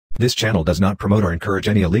This channel does not promote or encourage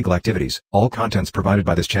any illegal activities. All contents provided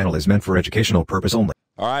by this channel is meant for educational purpose only.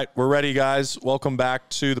 All right, we're ready, guys. Welcome back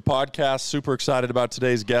to the podcast. Super excited about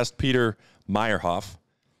today's guest, Peter Meyerhoff.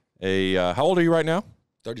 How old are you right now?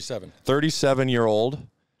 37. 37-year-old.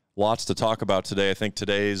 Lots to talk about today. I think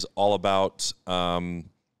today's all about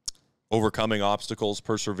overcoming obstacles,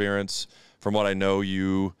 perseverance. From what I know,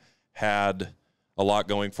 you had a lot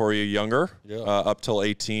going for you younger. Yeah. Up till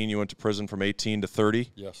 18. You went to prison from 18 to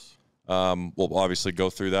 30. Yes. We'll obviously go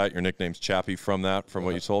through that. Your nickname's Chappy from that, from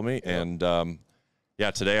what you told me. Yeah. And,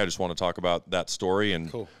 yeah, today I just want to talk about that story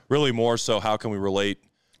and Cool. really more so how can we relate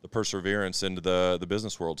the perseverance into the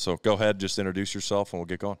business world. So go ahead, just introduce yourself, and we'll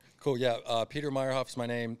get going. Cool, yeah. Peter Meyerhoff is my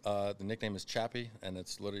name. The nickname is Chappy, and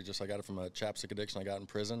it's literally just I got it from a chapstick addiction I got in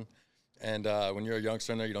prison. And when you're a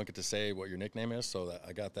youngster in there, you don't get to say what your nickname is, so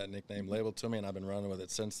I got that nickname labeled to me, and I've been running with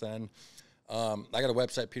it since then. I got a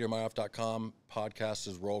website, petermeyerhoff.com. Podcast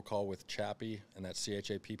is Roll Call with Chappy, and that's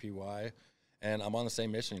CHAPPY. And I'm on the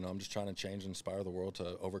same mission. I'm just trying to change and inspire the world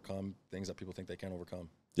to overcome things that people think they can't overcome.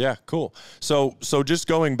 Yeah, cool. So just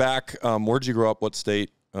going back, where'd you grow up? What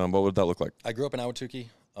state? What would that look like? I grew up in Ahwatukee,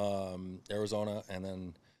 Arizona, and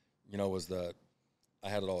then, I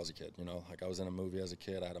had it all as a kid, like I was in a movie as a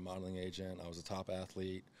kid, I had a modeling agent, I was a top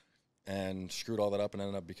athlete, and screwed all that up and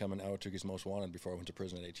ended up becoming Ahwatukee's Most Wanted before I went to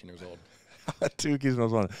prison at 18 years old. Ahwatukee's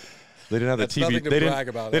Most Wanted. They didn't have the That's TV. nothing to brag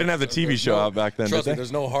about. They didn't have the TV show out back then. Trust did me, they?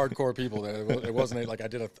 there's no hardcore people there. It wasn't like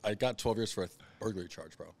I got 12 years for a burglary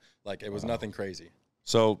charge, bro. Like it was nothing crazy.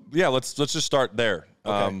 So yeah, let's just start there.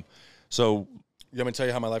 Okay. So You want me to tell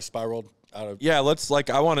you how my life spiraled out of? yeah, I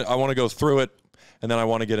want to go through it, and then I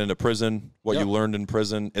want to get into prison. What Yeah. you learned in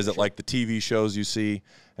prison. Is it like the TV shows you see,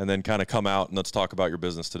 and then kind of come out and let's talk about your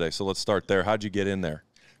business today. So let's start there. How'd you get in there?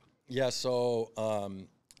 Yeah, so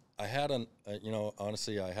I had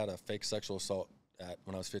honestly, I had a fake sexual assault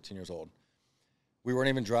when I was 15 years old. We weren't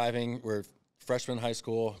even driving. We were freshmen in high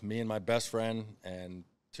school, me and my best friend and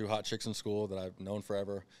two hot chicks in school that I've known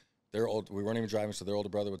forever. They're old. We weren't even driving, so their older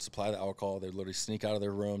brother would supply the alcohol. They'd literally sneak out of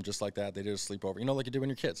their room just like that. They did a sleepover, like you do when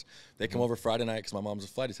you're kids. They come over Friday night because my mom's a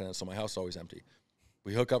flight attendant, so my house is always empty.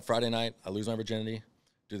 We hook up Friday night. I lose my virginity.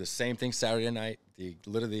 Do the same thing Saturday night.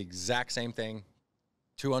 Literally the exact same thing.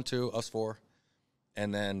 2-on-2, us four.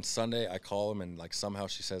 And then Sunday, I call him, and somehow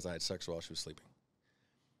she says I had sex while she was sleeping.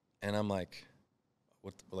 And I'm like,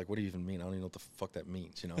 what do you even mean? I don't even know what the fuck that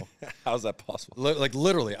means, How's that possible?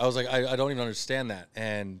 Literally, I was like, I don't even understand that.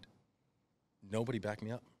 And nobody backed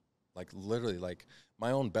me up. Literally,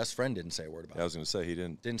 my own best friend didn't say a word about it. I was going to say he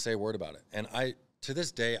didn't. Didn't say a word about it. And to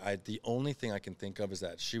this day, the only thing I can think of is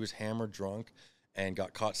that she was hammered drunk and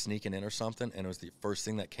got caught sneaking in or something, and it was the first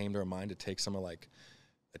thing that came to her mind to take some of,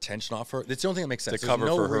 attention off her. It's the only thing that makes sense. To cover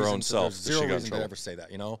for her own self. There's zero reason to ever say that,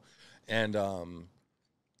 And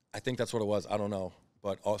I think that's what it was. I don't know.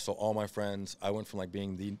 But also all my friends, I went from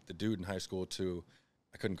being the dude in high school to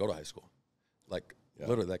I couldn't go to high school.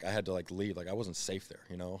 Literally, I had to leave. I wasn't safe there,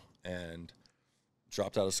 and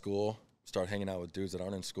dropped out of school, started hanging out with dudes that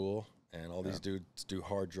aren't in school, and all these dudes do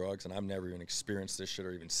hard drugs, and I've never even experienced this shit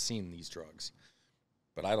or even seen these drugs.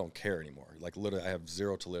 But I don't care anymore. Literally, I have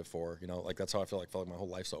zero to live for, that's how I feel like my whole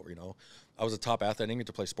life's over, I was a top athlete. I didn't get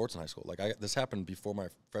to play sports in high school. This happened before my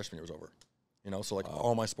freshman year was over, so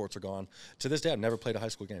all my sports are gone. To this day, I've never played a high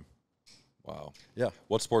school game. Wow. Yeah.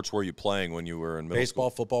 What sports were you playing when you were in middle Baseball,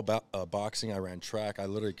 school? football, boxing. I ran track. I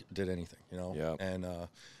literally did anything, Yeah. And,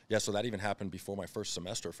 so that even happened before my first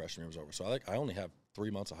semester of freshman year was over. So I only have 3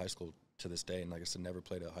 months of high school to this day, and like I said, never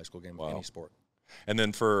played a high school game of any sport. And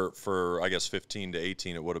then for I guess 15 to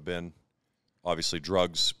 18, it would have been obviously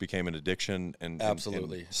drugs became an addiction and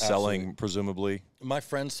Absolutely. and selling Absolutely. presumably. My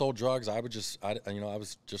friends sold drugs. I would just, I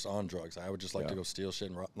was just on drugs. I would just to go steal shit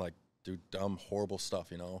and do dumb, horrible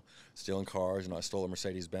stuff, stealing cars. I stole a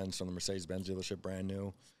Mercedes-Benz from the Mercedes-Benz dealership, brand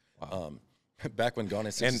new. Wow. Back when Garner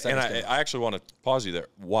And I actually want to pause you there.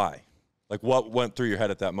 Why? What went through your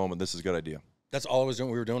head at that moment? This is a good idea. That's all I was doing.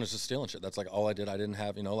 We were doing is just stealing shit. That's all I did. I didn't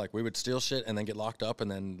have, we would steal shit and then get locked up and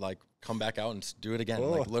then come back out and do it again.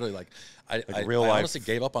 Oh. Literally, I real life. honestly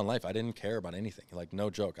gave up on life. I didn't care about anything. No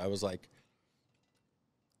joke. I was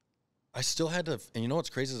I still had to, and what's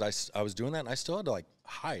crazy is I was doing that and I still had to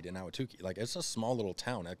hide in Ahwatukee. It's a small little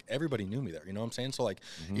town. Everybody knew me there. You know what I'm saying? So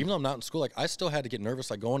even though I'm not in school, I still had to get nervous,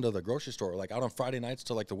 going to the grocery store, out on Friday nights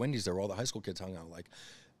to the Wendy's there where all the high school kids hung out.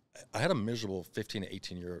 I had a miserable 15 to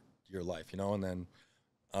 18 year life, and then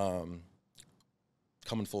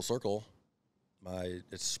coming full circle,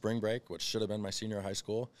 it's spring break, which should have been my senior year of high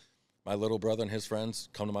school. My little brother and his friends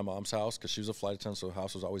come to my mom's house because she was a flight attendant, so the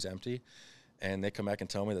house was always empty. And they come back and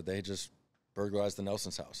tell me that they just burglarized the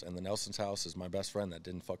Nelson's house. And the Nelson's house is my best friend that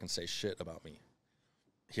didn't fucking say shit about me.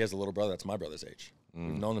 He has a little brother that's my brother's age.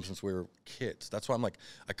 We've known him since we were kids. That's why I'm like,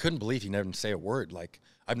 I couldn't believe he never didn't say a word. Like,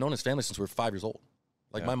 I've known his family since we were 5 years old.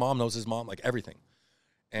 Like, my mom knows his mom, like, everything.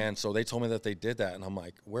 And so they told me that they did that, and I'm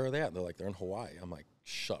like, where are they at? They're like, they're in Hawaii. I'm like,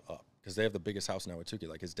 shut up. Because they have the biggest house in Ahwatukee.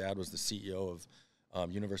 Like, his dad was the CEO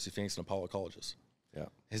of University of Phoenix and Apollo Colleges. Yeah.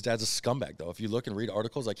 His dad's a scumbag, though. If you look and read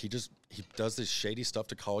articles, like, he does this shady stuff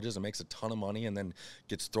to colleges and makes a ton of money and then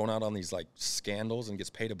gets thrown out on these, like, scandals and gets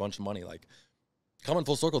paid a bunch of money. Like, coming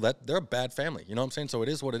full circle, that they're a bad family. You know what I'm saying? So it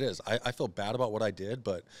is what it is. I feel bad about what I did,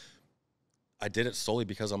 but I did it solely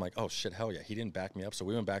because I'm like, oh, shit, hell yeah. He didn't back me up. So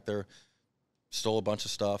we went back there, stole a bunch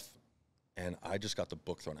of stuff, and I just got the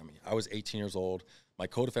book thrown at me. I was 18 years old. My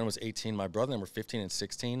co-defendant was 18. My brother and I were 15 and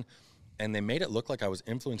 16, and they made it look like I was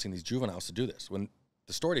influencing these juveniles to do this. When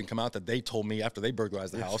the story didn't come out that they told me after they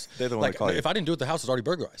burglarized the house. They're the one like, to call you. if I didn't do it, the house was already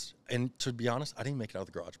burglarized. And to be honest, I didn't make it out of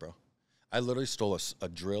the garage, bro. I literally stole a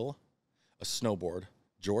drill, a snowboard,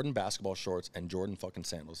 Jordan basketball shorts, and Jordan fucking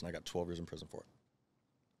sandals, and I got 12 years in prison for it.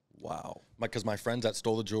 Wow. Because my friends that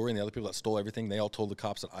stole the jewelry and the other people that stole everything, they all told the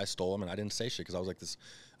cops that I stole them, and I didn't say shit because I was like this.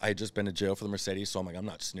 I had just been to jail for the Mercedes, so I'm like, I'm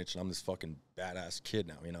not snitching. I'm this fucking badass kid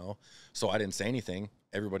now, you know? So I didn't say anything.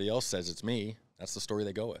 Everybody else says it's me. That's the story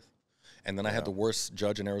they go with. And then I had the worst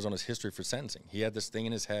judge in Arizona's history for sentencing. He had this thing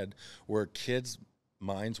in his head where kids'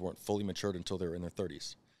 minds weren't fully matured until they were in their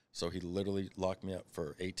 30s. So he literally locked me up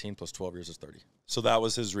for 18 plus 12 years is 30. So that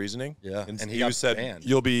was his reasoning? Yeah. And he said banned.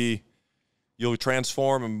 you'll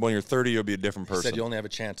transform, and when you're 30, you'll be a different person. He said you only have a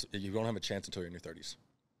chance. You don't have a chance until you're in your 30s.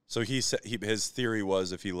 So he said his theory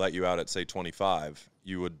was if he let you out at, say, 25,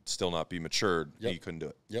 you would still not be matured. Yep. And you couldn't do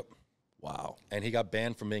it. Yep. Wow. And he got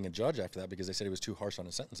banned from being a judge after that because they said he was too harsh on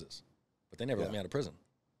his sentences. But they never let me out of prison.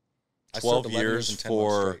 12 years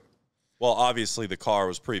for, well, obviously the car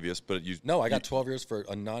was previous, but you... No, I got 12 years for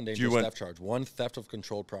a non-dangerous theft charge. One theft of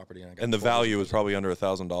controlled property. And the value was probably under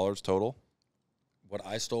 $1,000 total? What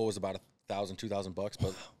I stole was about $1,000, $2,000 bucks,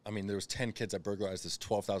 but I mean, there was 10 kids that burglarized this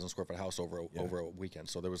 12,000 square foot house over a weekend.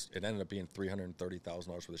 So it ended up being $330,000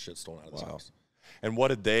 worth of shit stolen out of this house. And what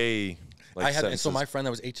did they? And so my friend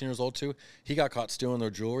that was 18 years old too, he got caught stealing their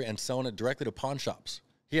jewelry and selling it directly to pawn shops.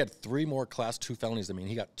 He had 3 more class 2 felonies than me, and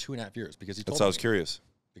he got 2.5 years because he told. That's why I was curious.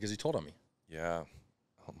 Because he told on me. Yeah.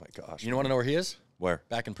 Oh my gosh. You want to know where he is? Where?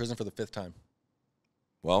 Back in prison for the 5th time.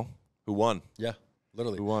 Well, who won? Yeah,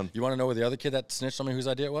 literally. Who won? You want to know where the other kid that snitched on me whose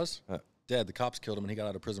idea it was? Dead. The cops killed him, and he got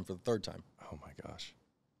out of prison for the 3rd time. Oh my gosh.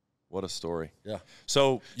 What a story. Yeah.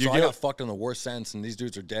 So I got fucked in the worst sense, and these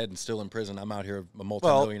dudes are dead and still in prison. I'm out here a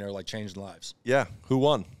multimillionaire, like changing lives. Yeah. Who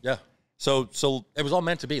won? Yeah. So it was all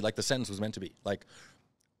meant to be. Like the sentence was meant to be. Like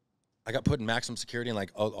I got put in maximum security and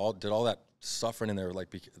like did all that suffering in there, like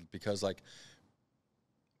because like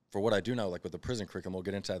for what I do now, like with the prison curriculum, we'll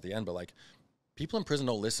get into that at the end, but like people in prison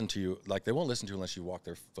don't listen to you. Like they won't listen to you unless you walk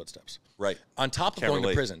their footsteps. Right. On top of going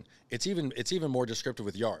to prison, it's even more descriptive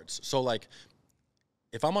with yards. So like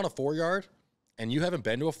if I'm on a 4-yard and you haven't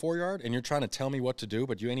been to a 4-yard and you're trying to tell me what to do,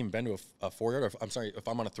 but you ain't even been to a 4-yard, or if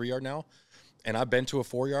I'm on a 3-yard now and I've been to a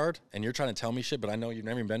 4-yard and you're trying to tell me shit, but I know you've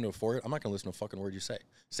never even been to a 4-yard, I'm not gonna listen to a fucking word you say.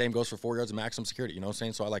 Same goes for 4 yards of maximum security, you know what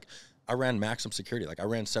I'm saying? So I ran maximum security. Like I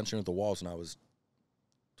ran censoring at the walls when I was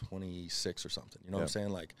 26 or something. You know what I'm saying?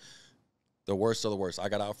 Like the worst of the worst. I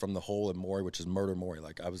got out from the hole in Maury, which is murder Maury.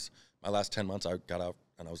 Like my last 10 months, I got out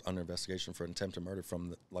and I was under investigation for an attempted murder from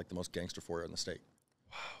the most gangster 4-yard in the state.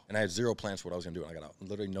 Wow. And I had 0 plans for what I was going to do when I got out.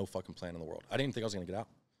 Literally no fucking plan in the world. I didn't even think I was going to get out.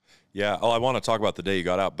 Yeah. Oh, I want to talk about the day you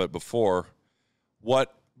got out, but before,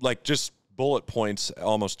 just bullet points,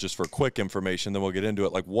 almost just for quick information, then we'll get into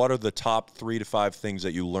it. Like, what are the top 3 to 5 things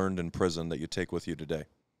that you learned in prison that you take with you today?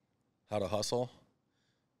 How to hustle,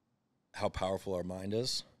 how powerful our mind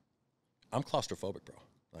is. I'm claustrophobic, bro.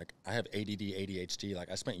 Like, I have ADD, ADHD.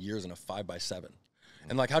 Like, I spent years in a 5x7.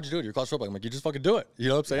 And like, how'd you do it? You're claustrophobic. I'm like, you just fucking do it. You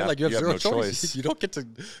know what I'm saying? Yeah, like, you have zero no choice. You don't get to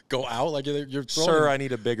go out. Like, you're throwing. Sir, I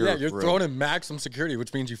need a bigger room. You're thrown in maximum security,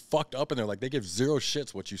 which means you fucked up in there. Like, they give 0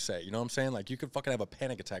 shits what you say. You know what I'm saying? Like, you could fucking have a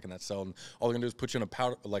panic attack in that cell, and all they're gonna do is put you in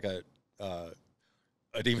an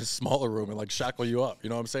even smaller room and like shackle you up. You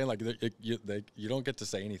know what I'm saying? Like, you don't get to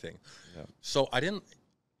say anything. Yeah. So I didn't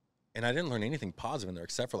learn anything positive in there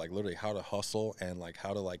except for like literally how to hustle and like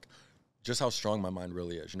how to like just how strong my mind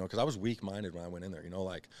really is. You know, because I was weak-minded when I went in there. You know,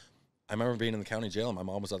 like. I remember being in the county jail, and my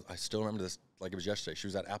mom was, I still remember this like it was yesterday. She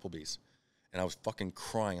was at Applebee's, and I was fucking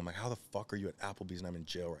crying. I'm like, how the fuck are you at Applebee's and I'm in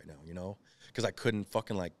jail right now, you know? Because I couldn't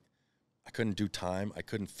do time. I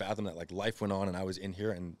couldn't fathom that, like, life went on, and I was in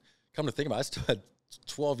here, and come to think about it, I still had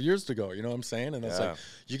 12 years to go, you know what I'm saying? And it's like,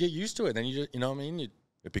 you get used to it, then you just, you know what I mean?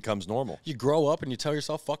 It becomes normal. You grow up and you tell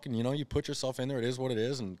yourself, fucking, you know, you put yourself in there. It is what it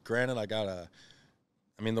is. And granted, I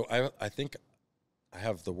think I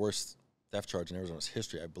have the worst theft charge in Arizona's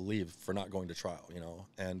history, I believe, for not going to trial, you know.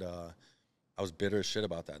 And I was bitter as shit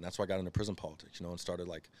about that. And that's why I got into prison politics, you know, and started,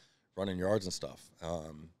 like, running yards and stuff.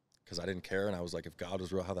 Because I didn't care. And I was like, if God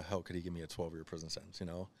was real, how the hell could he give me a 12-year prison sentence, you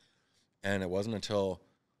know? And it wasn't until,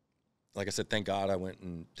 like I said, thank God I went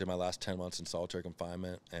and did my last 10 months in solitary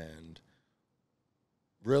confinement and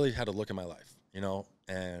really had to look at my life, you know?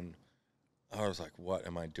 And I was like, what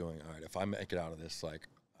am I doing? All right, if I make it out of this, like,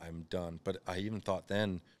 I'm done. But I even thought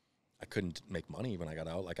then I couldn't make money when I got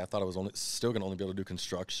out. Like, I thought I was still going to only be able to do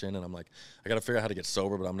construction. And I'm like, I got to figure out how to get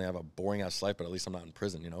sober, but I'm going to have a boring-ass life, but at least I'm not in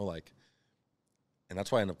prison, you know? Like, and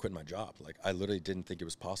that's why I ended up quitting my job. Like, I literally didn't think it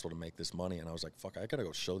was possible to make this money. And I was like, fuck, I got to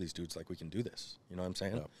go show these dudes, like, we can do this. You know what I'm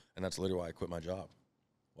saying? Yeah. And that's literally why I quit my job.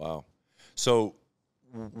 Wow. So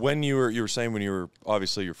when you were saying when you were,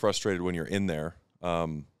 obviously you're frustrated when you're in there,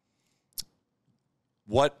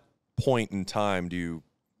 what point in time do you,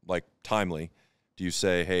 like, timely, do you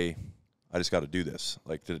say, hey, I just got to do this?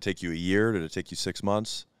 Like, did it take you a year? Did it take you 6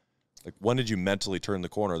 months? Like, when did you mentally turn the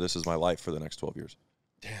corner? This is my life for the next 12 years.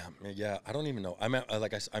 Damn, yeah, I don't even know. I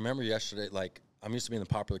remember yesterday, like, I'm used to being the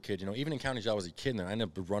popular kid, you know, even in county jail, I was a kid, and I ended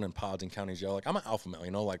up running pods in county jail. Like, I'm an alpha male,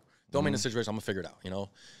 you know, like, throw me in a situation, I'm gonna figure it out, you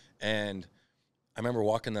know? And I remember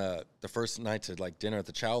walking the first night to, like, dinner at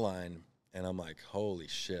the chow line, and I'm like, holy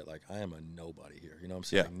shit, like, I am a nobody here, you know what I'm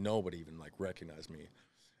saying? Yeah. Like, nobody even, like, recognized me.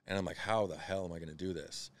 And I'm like, how the hell am I gonna do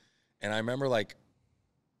this? And I remember, like,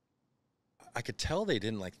 I could tell they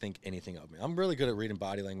didn't, like, think anything of me. I'm really good at reading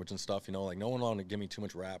body language and stuff, you know, like, no one wanted to give me too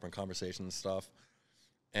much rap and conversation and stuff.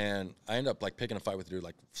 And I ended up, like, picking a fight with the dude,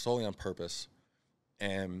 like, solely on purpose.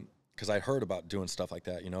 And because I heard about doing stuff like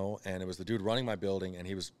that, you know, and it was the dude running my building, and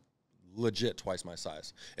he was legit twice my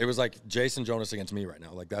size. It was like Jason Jonas against me right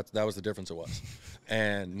now. Like, that was the difference it was.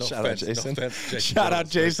 And no Shout offense, out Jason. No offense, Jason Shout Jonas, out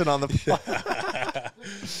Jason on the fly.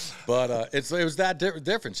 But it was that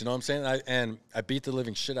difference, you know what I'm saying? I beat the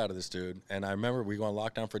living shit out of this dude. And I remember we go on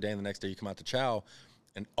lockdown for a day, and the next day you come out to chow,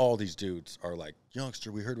 and all these dudes are like,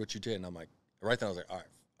 youngster, we heard what you did. And I'm like, right then I was like, all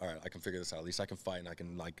right, I can figure this out. At least I can fight, and I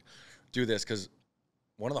can, like, do this. Because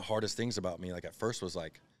one of the hardest things about me, like, at first was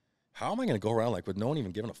like, how am I going to go around, like, with no one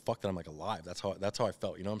even giving a fuck that I'm, like, alive? That's how I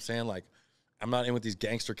felt, you know what I'm saying? Like, I'm not in with these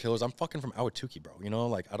gangster killers. I'm fucking from Ahwatukee, bro. You know,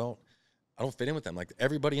 like, I don't fit in with them. Like,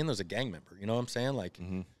 everybody in there's a gang member. You know what I'm saying? Like,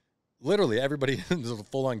 literally everybody is a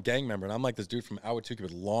full-on gang member. And I'm like this dude from Ahwatukee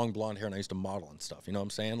with long blonde hair, and I used to model and stuff. You know what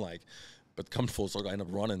I'm saying? Like, but come full circle, I end up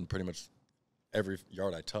running pretty much every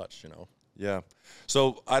yard I touch, you know? Yeah.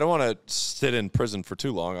 So I don't want to sit in prison for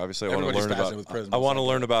too long. Obviously, I want to learn about it. I want to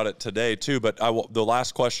learn about it today too. But the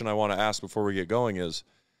last question I want to ask before we get going is,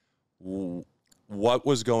 what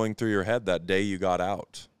was going through your head that day you got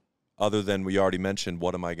out? Other than we already mentioned,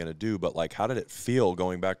 what am I going to do? But, like, how did it feel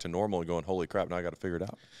going back to normal and going, holy crap, now I got to figure it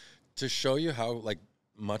out? To show you how, like,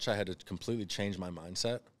 much I had to completely change my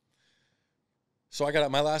mindset. So I got out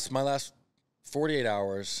my last 48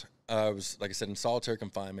 hours. I was, like I said, in solitary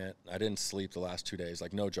confinement. I didn't sleep the last 2 days.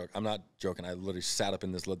 Like, no joke. I'm not joking. I literally sat up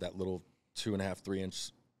in that little 2.5,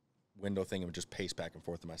 3-inch window thing and would just pace back and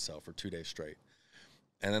forth to myself for 2 days straight.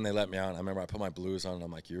 And then they let me out. And I remember I put my blues on, and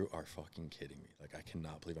I'm like, you are fucking kidding me. Like, I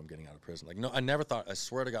cannot believe I'm getting out of prison. Like, no, I never thought, I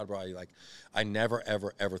swear to God, bro, I never,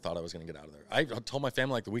 ever, ever thought I was going to get out of there. I told my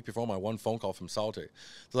family, like, the week before my one phone call from solitary.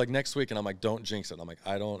 They're like, next week. And I'm like, don't jinx it. And I'm like,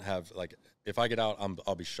 I don't have, like, if I get out,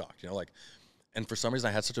 I'll be shocked, you know? Like, and for some reason,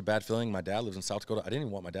 I had such a bad feeling. My dad lives in South Dakota. I didn't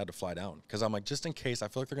even want my dad to fly down because I'm like, just in case, I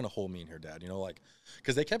feel like they're going to hold me in here, Dad. You know, like,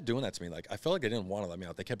 because they kept doing that to me. Like, I felt like they didn't want to let me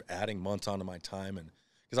out. They kept adding months onto my time. And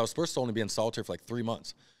because I was supposed to only be in solitary for like 3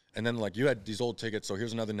 months. And then, like, you had these old tickets, so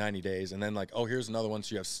here's another 90 days. And then, like, oh, here's another one,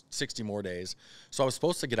 so you have 60 more days. So I was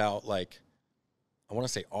supposed to get out, like, I want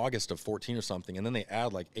to say August of 14 or something. And then they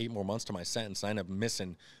add, like, 8 more months to my sentence. And I ended up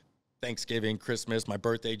missing Thanksgiving, Christmas, my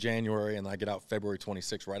birthday, January. And I get out February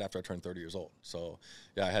 26th, right after I turned 30 years old. So,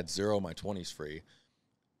 yeah, I had 0 of my 20s free.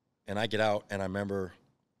 And I get out, and I remember,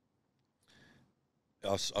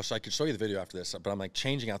 I could show you the video after this, but I'm, like,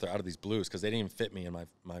 changing out there out of these blues because they didn't even fit me, and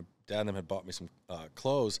my dad and them had bought me some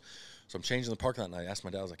clothes, so I'm changing the parking lot, and I asked my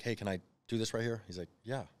dad, I was like, hey, can I do this right here? He's like,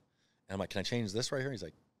 yeah. And I'm like, can I change this right here? He's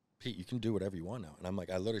like, Pete, you can do whatever you want now. And I'm like,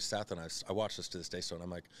 I literally sat there, and I watched this to this day, so, and I'm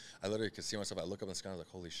like, I literally could see myself, I look up in the sky, I was like,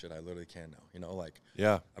 holy shit, I literally can now, you know, like,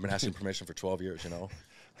 yeah, I've been asking permission for 12 years, you know,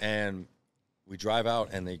 and we drive out,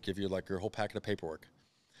 and they give you, like, your whole packet of paperwork,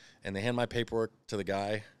 and they hand my paperwork to the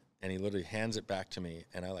guy, and he literally hands it back to me,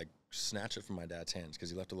 and I, like, snatch it from my dad's hands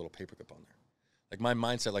because he left a little paper clip on there. Like my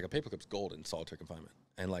mindset, like a paperclip's gold in solitary confinement.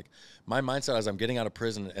 And like my mindset as I'm getting out of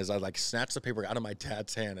prison, as I like snatch the paper out of my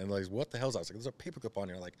dad's hand and like, what the hell's that? I was like, there's a paperclip on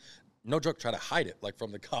here. Like, no joke, try to hide it like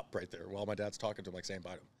from the cop right there while my dad's talking to him, like saying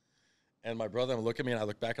bye to him. And my brother would look at me, and I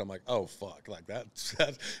look back, and I'm like, "Oh fuck!" Like that.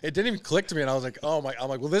 It didn't even click to me, and I was like, "Oh my!" I'm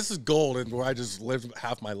like, "Well, this is gold, and where I just lived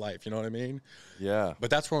half my life." You know what I mean? Yeah.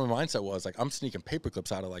 But that's where my mindset was. Like, I'm sneaking paper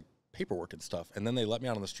clips out of like paperwork and stuff, and then they let me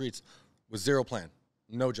out on the streets with zero plan,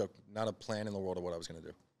 no joke, not a plan in the world of what I was gonna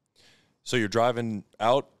do. So you're driving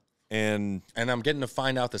out, and I'm getting to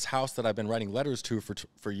find out this house that I've been writing letters to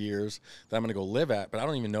for years that I'm gonna go live at, but I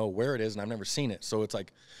don't even know where it is, and I've never seen it. So it's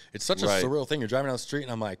like, it's such a surreal thing. You're driving down the street,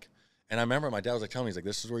 and I'm like. And I remember my dad was like telling me, he's like,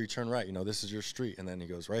 this is where you turn right, you know, this is your street. And then he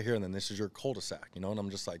goes, right here, and then this is your cul-de-sac, you know? And I'm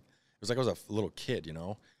just like, it was like I was a little kid, you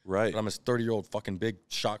know? Right. But I'm this 30-year-old fucking big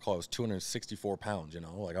shot call. I was 264 pounds, you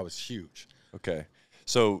know? Like, I was huge. Okay.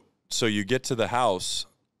 So you get to the house.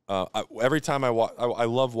 Every time I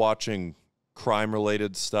love watching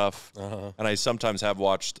crime-related stuff. And I sometimes have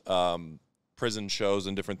watched prison shows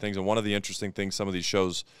and different things. And one of the interesting things some of these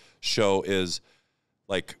shows show is,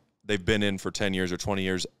 like, they've been in for 10 years or 20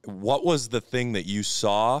 years. What was the thing that you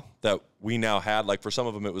saw that we now had? Like, for some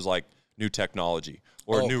of them, it was like new technology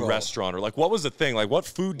or a new restaurant, or like, what was the thing? Like, what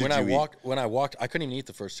food did you eat? When I walked, I couldn't even eat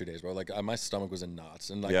the first 2 days, bro. Like, my stomach was in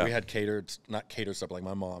knots. And, like, we had not catered stuff. Like,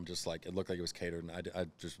 my mom just, like, it looked like it was catered. And I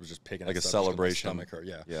just was just picking like at a stuff. celebration. My stomach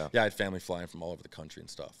hurt, yeah. I had family flying from all over the country and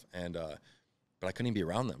stuff. And, but I couldn't even be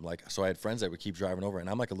around them. Like, so I had friends that would keep driving over. And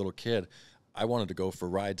I'm like a little kid. I wanted to go for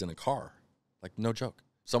rides in a car. Like, no joke.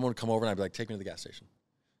 Someone would come over and I'd be like, take me to the gas station.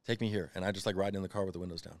 Take me here. And I just like riding in the car with the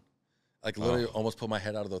windows down. Like literally almost put my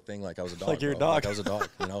head out of the thing like I was a dog. Like you're a dog. Like I was a dog,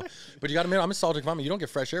 you know? But you got to admit, I'm in solitary confinement. You don't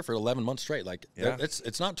get fresh air for 11 months straight. Like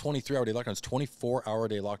it's not 23-hour day lockdown. It's 24-hour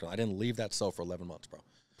day lockdown. I didn't leave that cell for 11 months, bro.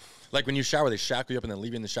 Like when you shower, they shackle you up and then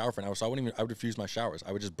leave you in the shower for an hour. So I would refuse my showers.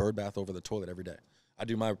 I would just bird bath over the toilet every day. I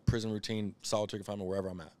do my prison routine, solitary confinement, wherever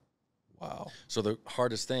I'm at. Wow. So the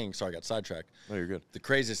hardest thing, sorry, I got sidetracked. No, you're good. The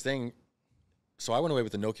craziest thing, so I went away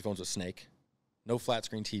with the Nokia phones with Snake, no flat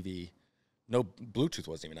screen TV, no Bluetooth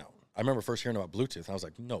wasn't even out. I remember first hearing about Bluetooth, and I was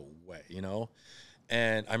like, no way, you know?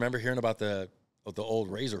 And I remember hearing about the old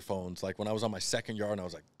Razor phones, like when I was on my second yard, and I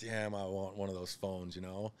was like, damn, I want one of those phones, you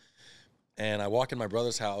know? And I walk in my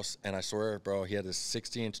brother's house, and I swear, bro, he had this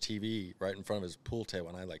 60-inch TV right in front of his pool table,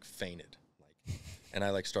 and I, like, fainted. And I,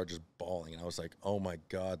 like, started just bawling, and I was like, oh, my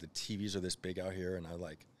God, the TVs are this big out here, and I,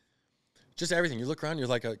 like... Just everything. You look around, you're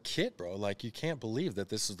like a kid, bro. Like, you can't believe that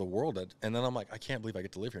this is the world. And then I'm like, I can't believe I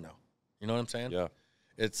get to live here now. You know what I'm saying? Yeah.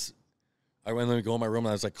 I went to go in my room, and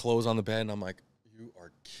I was like, clothes on the bed, and I'm like, you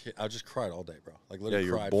are I just cried all day, bro. Like, literally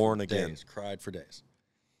you're cried born for again. days. Cried for days.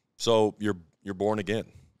 So you're born again.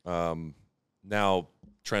 Now,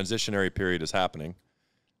 transitionary period is happening.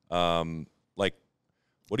 Like,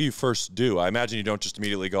 what do you first do? I imagine you don't just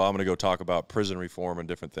immediately go, I'm going to go talk about prison reform and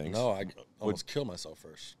different things. No, I almost killed myself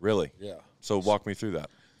first. Really? Yeah. So walk me through that.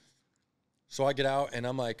 So I get out, and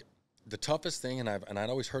I'm like, the toughest thing, and I'd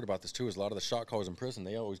always heard about this too, is a lot of the shot callers in prison,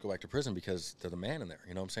 they always go back to prison because they're the man in there.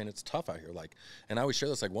 You know what I'm saying? It's tough out here. Like, and I always share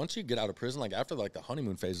this, like, once you get out of prison, like, after, like, the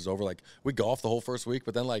honeymoon phase is over, like, we golf the whole first week,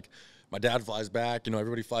 but then, like, my dad flies back, you know,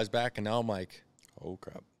 everybody flies back, and now I'm like, oh,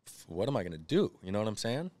 crap. What am I going to do? You know what I'm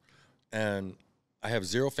saying? And I have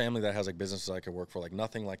zero family that has, like, businesses I could work for, like,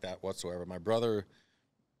 nothing like that whatsoever. My brother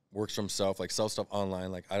works for himself, like, sells stuff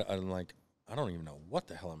online. Like, I'm like, I don't even know what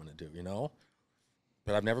the hell I'm going to do, you know?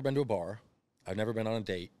 But I've never been to a bar. I've never been on a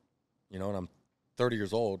date, you know, and I'm 30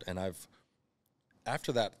 years old, and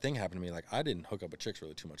after that thing happened to me, like, I didn't hook up with chicks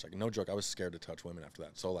really too much. Like, no joke, I was scared to touch women after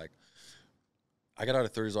that. So, like, I got out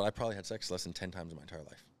at 30 years old. I probably had sex less than 10 times in my entire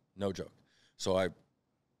life. No joke. So I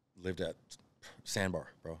lived at Sandbar,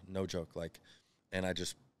 bro. No joke. Like, and I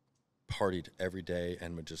just partied every day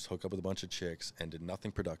and would just hook up with a bunch of chicks and did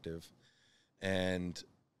nothing productive. And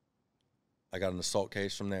I got an assault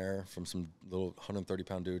case from there, from some little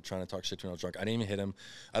 130-pound dude trying to talk shit to me when I was drunk. I didn't even hit him.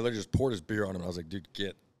 I literally just poured his beer on him. And I was like, dude,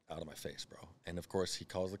 get out of my face, bro. And, of course, he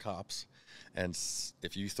calls the cops. And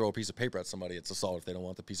if you throw a piece of paper at somebody, it's assault if they don't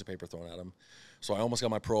want the piece of paper thrown at them. So I almost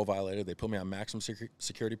got my parole violated. They put me on maximum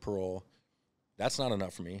security parole. That's not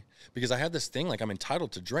enough for me because I had this thing, like, I'm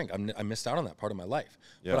entitled to drink. I missed out on that part of my life.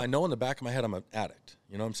 Yeah. But I know in the back of my head I'm an addict.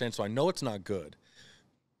 You know what I'm saying? So I know it's not good.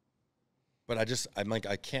 But I'm like,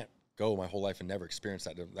 I can't go my whole life and never experience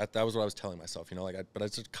that. That was what I was telling myself, you know, like, but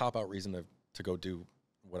it's a cop-out reason to go do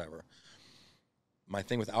whatever. My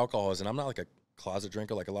thing with alcohol is, and I'm not like a closet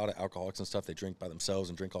drinker, like a lot of alcoholics and stuff, they drink by themselves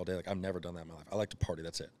and drink all day. Like, I've never done that in my life. I like to party,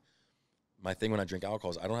 that's it. My thing when I drink alcohol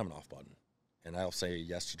is I don't have an off button. And I'll say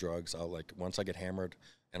yes to drugs. I'll, like, once I get hammered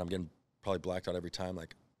and I'm getting probably blacked out every time,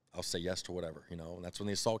 like, I'll say yes to whatever, you know. And that's when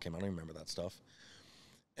the assault came. I don't even remember that stuff.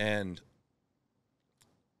 And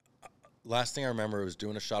last thing I remember was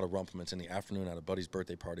doing a shot of Rumplemans in the afternoon at a buddy's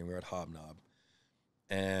birthday party, and we were at Hobnob.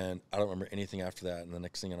 And I don't remember anything after that, and the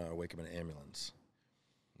next thing I know, I wake up in an ambulance.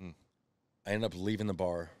 I ended up leaving the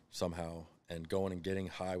bar somehow and going and getting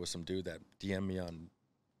high with some dude that DM'd me on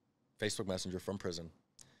Facebook Messenger from prison.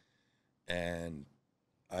 And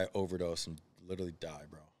I overdosed and literally died,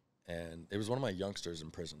 bro. And it was one of my youngsters in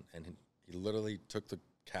prison, and he literally took the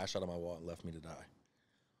cash out of my wallet and left me to die.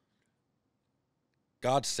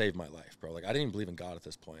 God saved my life, bro. Like, I didn't even believe in God at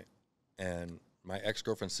this point. And my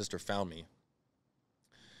ex-girlfriend's sister found me.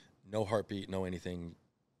 No heartbeat, no anything,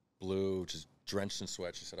 blue, just drenched in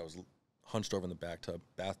sweat. She said I was hunched over in the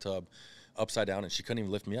bathtub, upside down, and she couldn't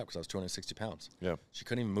even lift me up because I was 260 pounds. Yeah. She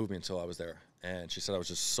couldn't even move me until I was there. And she said I was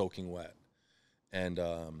just soaking wet. And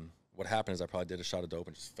what happened is I probably did a shot of dope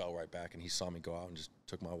and just fell right back, and he saw me go out and just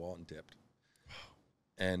took my wallet and dipped.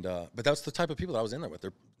 And but that's the type of people that I was in there with.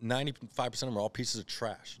 They're 95% of them are all pieces of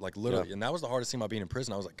trash, like literally. Yeah. And that was the hardest thing about being in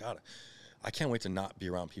prison. I was like, God, I can't wait to not be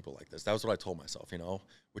around people like this. That was what I told myself, you know,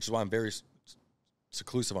 which is why I'm very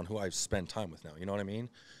seclusive on who I spend time with now. You know what I mean?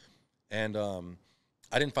 And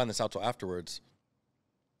I didn't find this out till afterwards,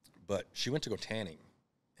 but she went to go tanning,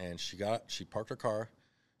 and she parked her car.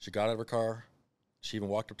 She got out of her car. She even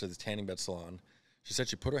walked up to the tanning bed salon. She said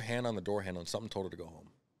she put her hand on the door handle and something told her to go home.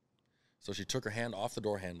 So she took her hand off the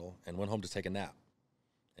door handle and went home to take a nap.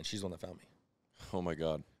 And she's the one that found me. Oh, my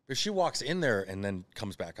God. If she walks in there and then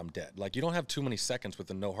comes back, I'm dead. Like, you don't have too many seconds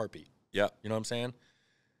with a no heartbeat. Yeah. You know what I'm saying?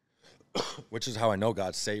 Which is how I know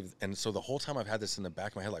God saved. And so the whole time I've had this in the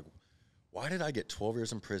back of my head, like, why did I get 12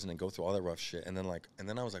 years in prison and go through all that rough shit? And then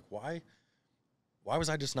I was like, why was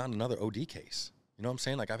I just not in another OD case? You know what I'm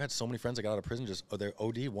saying? Like, I've had so many friends that got out of prison, just they're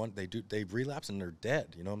OD, they relapse and they're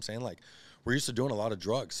dead. You know what I'm saying? Like, we're used to doing a lot of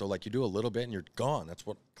drugs, so like you do a little bit and you're gone. That's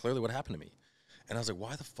clearly what happened to me. And I was like,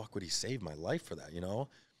 why the fuck would he save my life for that? You know?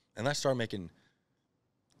 And I started making,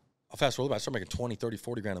 I'll fast forward, I started making 20, 30,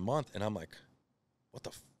 40 grand a month, and I'm like, what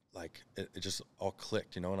the like, it just all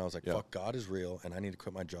clicked, you know? And I was like, fuck, God is real, and I need to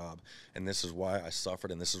quit my job, and this is why I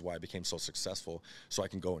suffered, and this is why I became so successful, so I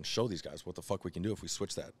can go and show these guys what the fuck we can do if we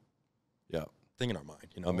switch that thing in our mind,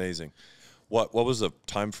 you know? Amazing. What was the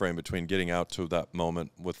time frame between getting out to that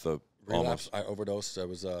moment with the relapse? I overdosed. I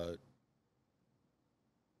was,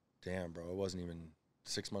 damn, bro, it wasn't even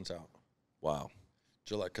 6 months out. Wow.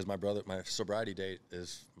 July, because my sobriety date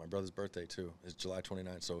is my brother's birthday too, is July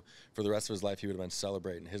 29th. So for the rest of his life, he would have been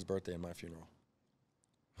celebrating his birthday and my funeral.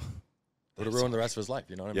 Would have ruined the rest of his life,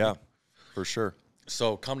 you know what I mean? Yeah, for sure.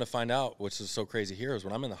 So come to find out, which is so crazy here, is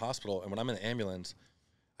when I'm in the hospital and when I'm in the ambulance,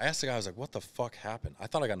 I asked the guy, I was like, what the fuck happened? I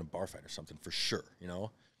thought I got in a bar fight or something for sure, you know?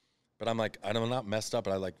 But I'm like, I'm not messed up,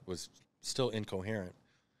 but I was still incoherent.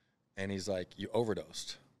 And he's like, you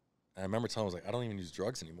overdosed. And I remember telling him, I was like, I don't even use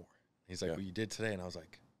drugs anymore. He's like, well, you did today. And I was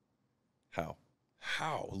like,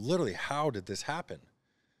 how? Literally, how did this happen?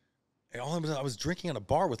 And I was drinking at a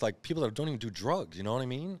bar with like people that don't even do drugs, you know what I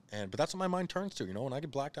mean? But that's what my mind turns to, you know? When I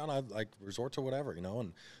get blacked out, I like resort to whatever, you know?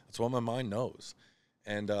 And that's what my mind knows.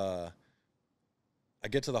 And I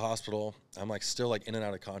get to the hospital. I'm like still like in and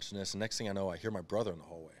out of consciousness. And next thing I know, I hear my brother in the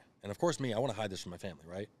hallway. And of course, I want to hide this from my family,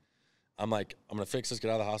 right? I'm like, I'm going to fix this,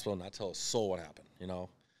 get out of the hospital, and not tell a soul what happened, you know?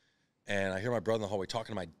 And I hear my brother in the hallway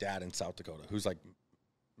talking to my dad in South Dakota, who's like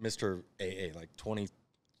Mr. AA, like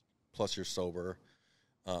 20-plus years sober,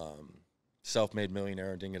 self-made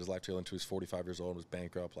millionaire, and didn't get his life together until he was 45 years old and was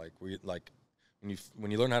bankrupt. Like, when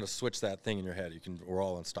you learn how to switch that thing in your head, we're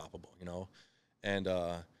all unstoppable, you know? And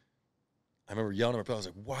I remember yelling at my brother, I was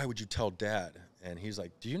like, why would you tell Dad? And he's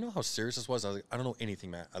like, do you know how serious this was? I was like, I don't know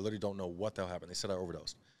anything, Matt. I literally don't know what the hell happened. They said I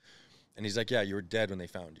overdosed. And he's like, yeah, you were dead when they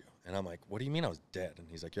found you. And I'm like, what do you mean I was dead? And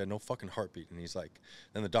he's like, you had no fucking heartbeat. And he's like,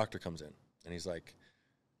 then the doctor comes in. And he's like,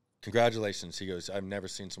 congratulations. He goes, I've never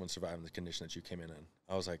seen someone survive in the condition that you came in.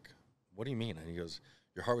 I was like, what do you mean? And he goes,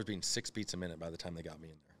 your heart was beating 6 beats a minute by the time they got me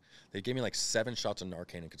in there. They gave me like 7 shots of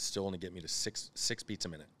Narcan and could still only get me to six beats a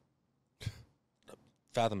minute.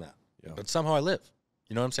 Fathom that. Yeah. But somehow I live.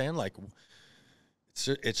 You know what I'm saying? Like,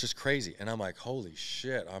 it's just crazy. And I'm like, holy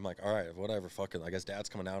shit. I'm like, all right, whatever, fucking, I guess Dad's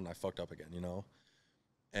coming out and I fucked up again, you know?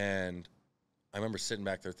 And I remember sitting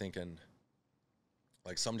back there thinking,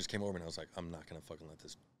 like, something just came over me and I was like, I'm not going to fucking let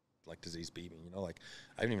this, like, disease beat me, you know? Like,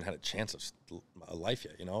 I haven't even had a chance of a life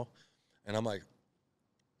yet, you know? And I'm like,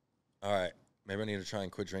 all right, maybe I need to try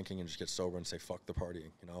and quit drinking and just get sober and say, fuck the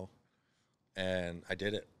partying, you know? And I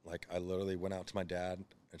did it. Like, I literally went out to my dad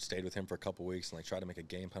and stayed with him for a couple weeks and, like, tried to make a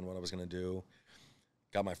game plan what I was going to do.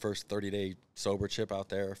 Got my first 30-day sober chip out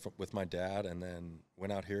there with my dad, and then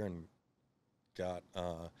went out here and got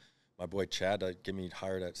my boy Chad to get me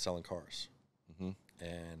hired at selling cars.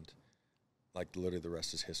 And like literally the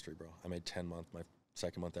rest is history, bro. I made 10 months, my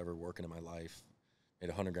second month ever working in my life. Made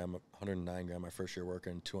 109 grand my first year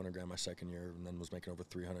working, 200 grand my second year, and then was making over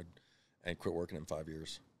 300 and quit working in 5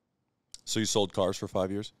 years. So you sold cars for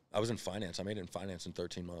 5 years? I was in finance. I made it in finance in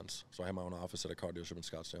 13 months. So I had my own office at a car dealership in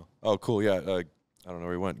Scottsdale. Oh, cool. Yeah. I don't know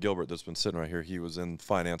where he went. Gilbert, that's been sitting right here. He was in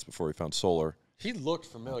finance before he found solar. He looked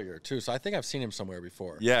familiar too, so I think I've seen him somewhere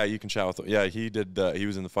before. Yeah, you can chat with him. Yeah, he did. He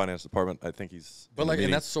was in the finance department. I think he's. But like,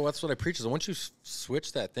 and that's what I preach is once you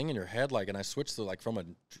switch that thing in your head, like, and I switched to like from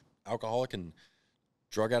an alcoholic and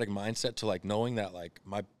drug addict mindset to like knowing that like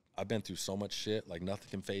I've been through so much shit, like nothing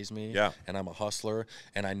can faze me. Yeah. And I'm a hustler,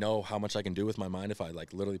 and I know how much I can do with my mind if I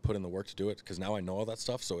like literally put in the work to do it. Because now I know all that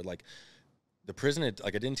stuff. So it like. The prison, it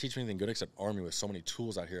didn't teach me anything good except arm me with so many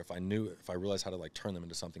tools out here. If I realized how to like turn them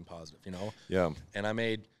into something positive, you know? Yeah. And I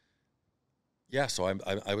made, so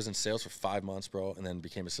I was in sales for 5 months, bro, and then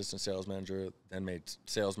became assistant sales manager, then made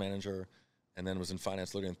sales manager, and then was in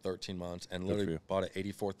finance literally in 13 months, and literally bought an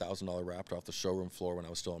 $84,000 Raptor off the showroom floor when I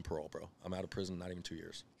was still on parole, bro. I'm out of prison not even 2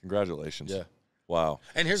 years. Congratulations. Yeah. Wow.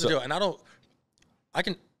 And here's the deal, and I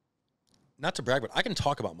can, not to brag, but I can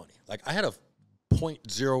talk about money. Like I had a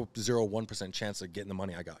 0.001% chance of getting the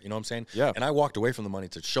money I got. You know what I'm saying? Yeah. And I walked away from the money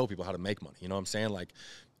to show people how to make money. You know what I'm saying? Like,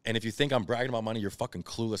 and if you think I'm bragging about money, you're fucking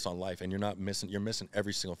clueless on life, and you're missing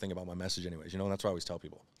every single thing about my message anyways. You know, and that's what I always tell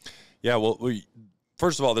people. Yeah, well,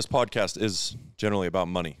 first of all, this podcast is generally about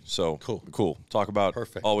money. So cool. Talk about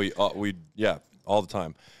all the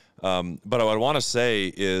time. But what I want to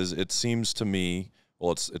say is it seems to me,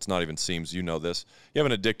 well, it's not even seems, you know this. You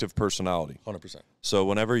have an addictive personality. 100%. So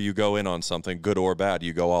whenever you go in on something, good or bad,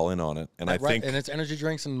 you go all in on it. And I think, and it's energy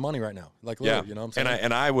drinks and money right now. Like, literally, you know what I'm saying?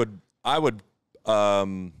 And I would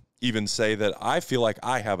even say that I feel like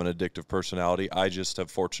I have an addictive personality. I just have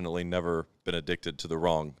fortunately never been addicted to the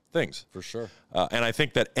wrong things. For sure. And I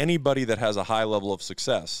think that anybody that has a high level of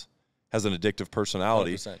success has an addictive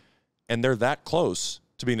personality. 100%. And they're that close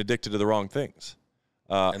to being addicted to the wrong things.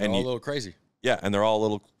 And they're all a little crazy. Yeah, and they're all a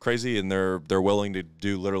little crazy, and they're willing to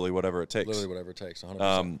do literally whatever it takes. Literally whatever it takes,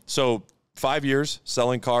 100%. So 5 years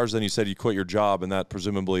selling cars, then you said you quit your job, and that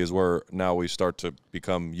presumably is where now we start to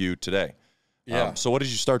become you today. Yeah. So what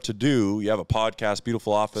did you start to do? You have a podcast,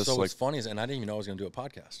 beautiful office. So what's funny is, and I didn't even know I was going to do a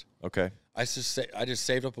podcast. Okay. I just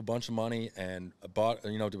saved up a bunch of money and bought,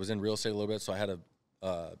 it was in real estate a little bit, so I had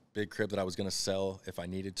a big crib that I was going to sell if I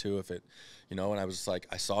needed to, and I was like,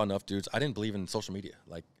 I saw enough dudes. I didn't believe in social media.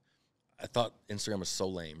 Like, I thought Instagram was so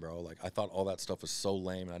lame, bro. Like, I thought all that stuff was so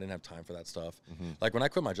lame, and I didn't have time for that stuff. Like, when I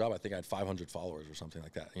quit my job, I think I had 500 followers or something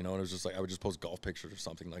like that, and it was just like, I would just post golf pictures or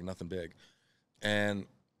something, like nothing big. And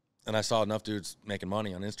I saw enough dudes making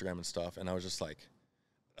money on Instagram and stuff, and I was just like,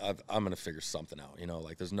 I'm going to figure something out,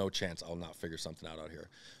 like, there's no chance I'll not figure something out here.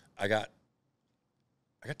 I got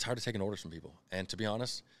tired of taking orders from people, and to be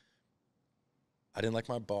honest, I didn't like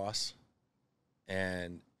my boss,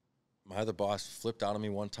 and my other boss flipped out on me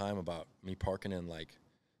one time about me parking in, like,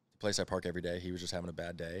 the place I park every day. He was just having a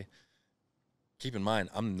bad day. Keep in mind,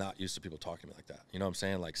 I'm not used to people talking to me like that. You know what I'm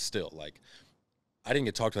saying? Like, still, like, I didn't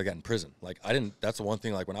get talked to like that in prison. Like, that's the one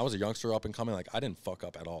thing, like, when I was a youngster up and coming, like, I didn't fuck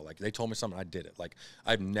up at all. Like, they told me something, I did it. Like,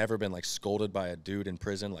 I've never been, like, scolded by a dude in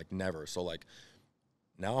prison, like, never. So, like,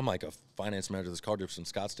 now I'm, like, a finance manager of this car dealership in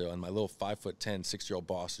Scottsdale, and my little 5'10", 6-year-old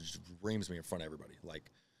boss just reams me in front of everybody. Like,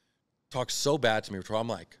 talks so bad to me, where I'm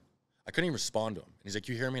like, I couldn't even respond to him. And he's like,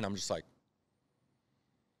 you hear me? And I'm just like,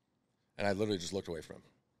 and I literally just looked away from him.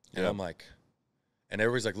 And I'm like, and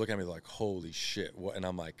everybody's like looking at me like, holy shit. What? And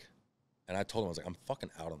I'm like, and I told him, I was like, I'm fucking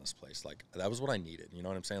out on this place. Like, that was what I needed. You know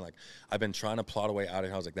what I'm saying? Like, I've been trying to plot a way out of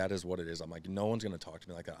here. I was like, that is what it is. I'm like, no one's going to talk to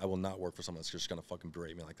me like that. I will not work for someone that's just going to fucking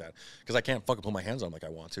berate me like that. Because I can't fucking put my hands on him like I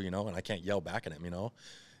want to, and I can't yell back at him,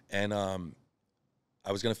 And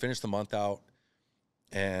I was going to finish the month out.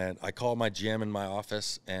 And I called my GM in my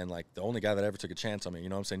office, and, like, the only guy that ever took a chance on me,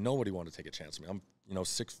 I'm saying? Nobody wanted to take a chance on me. I'm,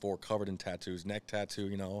 6'4", covered in tattoos, neck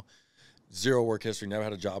tattoo, zero work history, never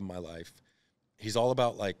had a job in my life. He's all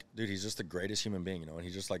about, like, dude, he's just the greatest human being, and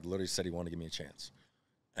he just, like, literally said he wanted to give me a chance.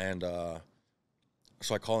 And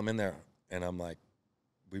so I call him in there, and I'm like,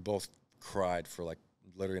 we both cried for, like,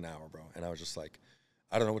 literally an hour, bro. And I was just like,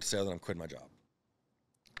 I don't know what to say other than I'm quitting my job.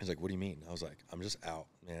 He's like, what do you mean? I was like, I'm just out,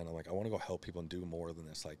 man. I'm like, I want to go help people and do more than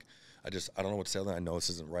this. Like, I don't know what to say. I know this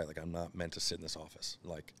isn't right. Like, I'm not meant to sit in this office.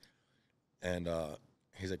 Like, and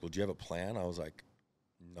he's like, well, do you have a plan? I was like,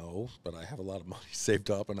 no, but I have a lot of money saved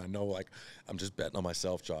up, and I know, like, I'm just betting on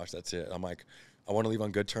myself, Josh. That's it. I'm like, I want to leave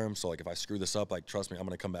on good terms. So, like, if I screw this up, like, trust me, I'm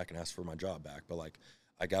going to come back and ask for my job back. But, like,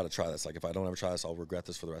 I got to try this. Like, if I don't ever try this, I'll regret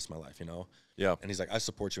this for the rest of my life, you know? Yeah. And he's like, I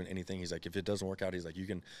support you in anything. He's like, if it doesn't work out, he's like, you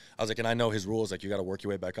can. I was like, and I know his rules. Like, you got to work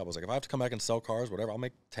your way back up. I was like, if I have to come back and sell cars, whatever, I'll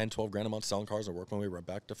make 10, 12 grand a month selling cars and work my way right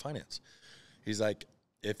back to finance. He's like,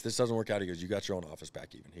 if this doesn't work out, he goes, you got your own office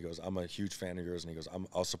back even. He goes, I'm a huge fan of yours. And he goes,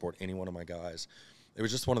 I'll support any one of my guys. It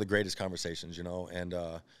was just one of the greatest conversations, you know? And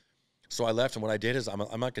so I left, and what I did is I'm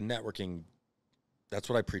like a networking. That's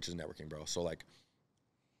what I preach is networking, bro. So, like,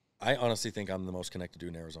 I honestly think I'm the most connected dude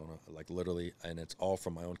in Arizona, like literally, and it's all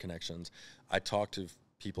from my own connections. I talk to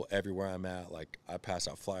people everywhere I'm at. Like, I pass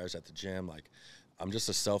out flyers at the gym. Like, I'm just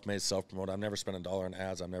a self-made self-promoter. I've never spent $1 on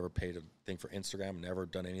ads. I've never paid a thing for Instagram. Never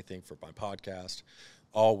done anything for my podcast.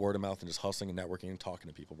 All word of mouth and just hustling and networking and talking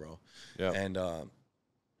to people, bro. Yeah. And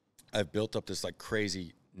I've built up this like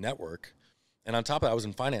crazy network. And on top of that, I was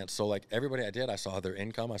in finance. So, like, everybody I did, I saw their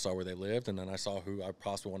income, I saw where they lived, and then I saw who I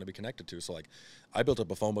possibly wanted to be connected to. So, like, I built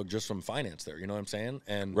up a phone book just from finance there. You know what I'm saying?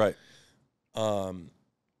 And right.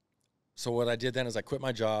 So what I did then is I quit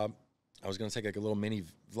my job. I was going to take, like, a little mini,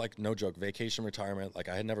 like, no joke, vacation retirement. Like,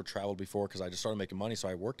 I had never traveled before because I just started making money, so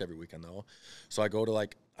I worked every weekend, though. So I go to,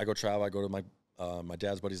 like, I go travel. I go to my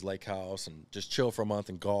dad's buddy's lake house and just chill for a month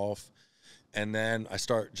and golf. And then I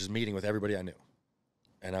start just meeting with everybody I knew.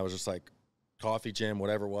 And I was just, like, coffee, gym,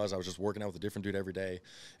 whatever it was. I was just working out with a different dude every day.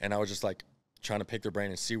 And I was just like trying to pick their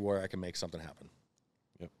brain and see where I can make something happen.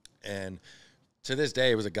 Yep. And to this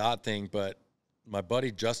day, it was a God thing. But my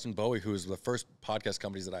buddy, Justin Bowie, who was the first podcast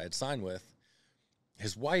companies that I had signed with,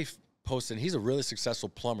 his wife posted, he's a really successful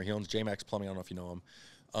plumber. He owns J-Max Plumbing. I don't know if you know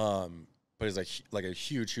him. But he's like a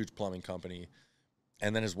huge, huge plumbing company.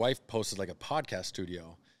 And then his wife posted like a podcast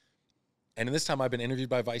studio. And in this time, I've been interviewed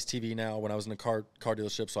by Vice TV now when I was in a car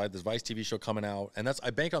dealership. So I had this Vice TV show coming out. And I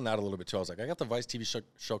banked on that a little bit, too. I was like, I got the Vice TV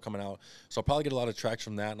show coming out. So I'll probably get a lot of traction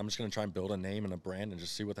from that. And I'm just going to try and build a name and a brand and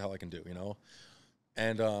just see what the hell I can do, you know?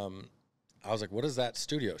 And I was like, what is that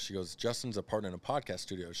studio? She goes, Justin's a partner in a podcast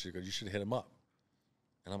studio. She goes, you should hit him up.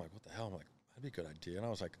 And I'm like, what the hell? I'm like, that'd be a good idea. And I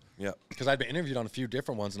was like, yeah. Because I'd been interviewed on a few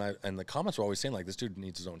different ones. And the comments were always saying, like, this dude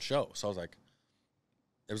needs his own show. So I was like,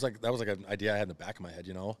 that was like an idea I had in the back of my head,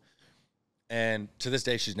 you know? And to this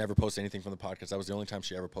day, she's never posted anything from the podcast. That was the only time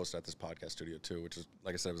she ever posted at this podcast studio, too, which is,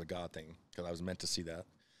 like I said, it was a God thing because I was meant to see that.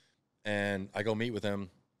 And I go meet with him,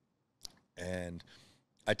 and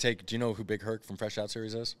do you know who Big Herc from Fresh Out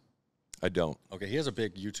series is? I don't. Okay, he has a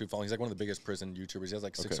big YouTube following. He's like one of the biggest prison YouTubers. He has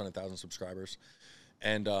like 600,000 subscribers.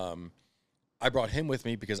 And I brought him with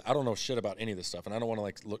me because I don't know shit about any of this stuff, and I don't want to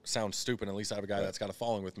like sound stupid. At least I have a guy that's got a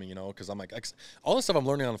following with me, you know, because I'm like all this stuff I'm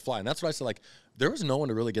learning on the fly, and that's what I said. Like, there was no one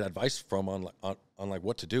to really get advice from on like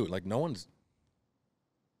what to do. Like, no one's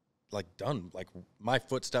like done like my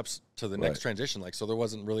footsteps to the next transition. Like, so there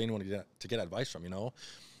wasn't really anyone to get advice from. You know,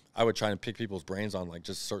 I would try and pick people's brains on like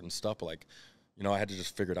just certain stuff, but like, you know, I had to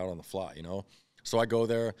just figure it out on the fly. You know, so I go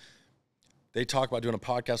there. They talk about doing a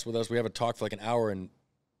podcast with us. We have a talk for like an hour, and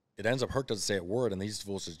it ends up Herc doesn't say a word, and these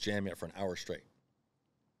fools just jam me up for an hour straight.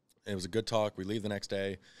 And it was a good talk. We leave the next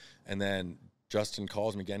day, and then Justin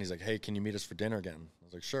calls me again. He's like, hey, can you meet us for dinner again? I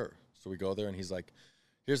was like, sure. So we go there, and he's like,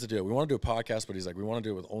 here's the deal. We want to do a podcast, but he's like, we want to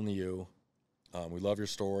do it with only you. We love your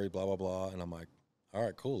story, blah, blah, blah. And I'm like, all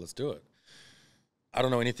right, cool, let's do it. I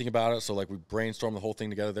don't know anything about it, so like we brainstormed the whole thing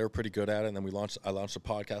together. They were pretty good at it, and then I launched a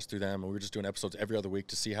podcast through them, and we were just doing episodes every other week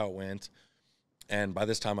to see how it went. And by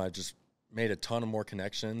this time, I just made a ton of more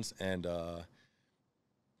connections, and the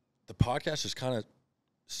podcast just kind of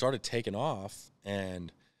started taking off,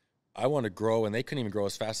 and I want to grow, and they couldn't even grow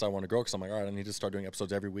as fast as I want to grow because I'm like, all right, I need to start doing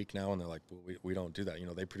episodes every week now, and they're like, well, we don't do that. You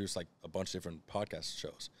know, they produce like a bunch of different podcast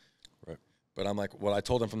shows. Right. But I'm like, what I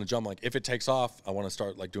told them from the jump, like, if it takes off, I want to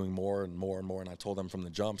start like doing more and more and more, and I told them from the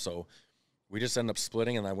jump. So we just ended up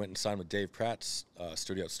splitting, and I went and signed with Dave Pratt's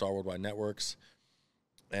studio at Star Worldwide Networks,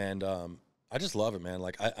 and I just love it, man.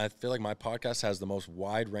 Like, I feel like my podcast has the most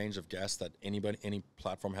wide range of guests that any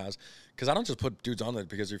platform has. Because I don't just put dudes on there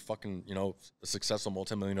because you're fucking, you know, a successful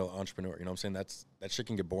multi-million-dollar entrepreneur. You know what I'm saying? That shit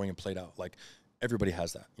can get boring and played out. Like, everybody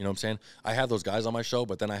has that. You know what I'm saying? I have those guys on my show,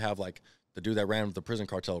 but then I have, like, the dude that ran with the prison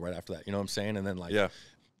cartel right after that. You know what I'm saying? And then, like,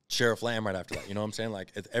 Sheriff Lamb right after that. You know what I'm saying?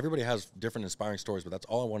 Like, everybody has different inspiring stories, but that's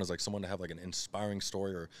all I want is, like, someone to have, like, an inspiring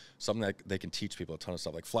story or something that they can teach people a ton of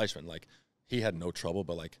stuff. Like, Fleischman, like, he had no trouble,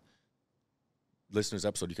 but, like, listen to his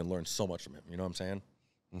episode, you can learn so much from him. You know what I'm saying?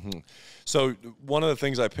 Mm-hmm. So one of the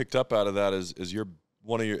things I picked up out of that is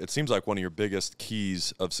it seems like one of your biggest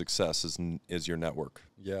keys of success is your network.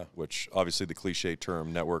 Yeah. Which obviously the cliche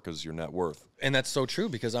term network is your net worth. And that's so true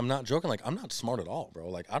because I'm not joking. Like, I'm not smart at all, bro.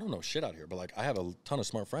 Like, I don't know shit out here, but like I have a ton of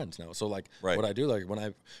smart friends now. So like what I do, like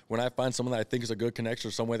when I find someone that I think is a good connection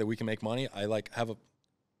or some way that we can make money, I like have a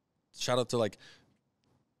shout out to like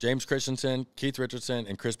James Christensen, Keith Richardson,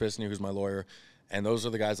 and Chris Bissney, who's my lawyer. And those are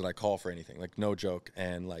the guys that I call for anything, like no joke.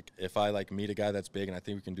 And like if I like meet a guy that's big and I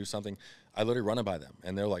think we can do something, I literally run it by them.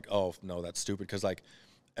 And they're like, oh, no, that's stupid. Because like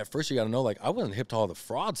at first you got to know, like I wasn't hip to all the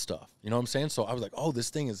fraud stuff. You know what I'm saying? So I was like, oh, this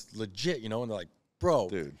thing is legit, you know? And they're like, bro,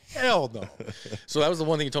 dude, hell no. So that was the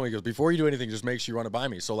one thing he told me. He goes, before you do anything, just make sure you run it by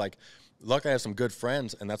me. So like, luckily I have some good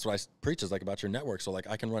friends, and that's what I preach is like about your network. So like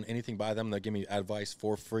I can run anything by them. They'll give me advice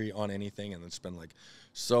for free on anything. And it's been like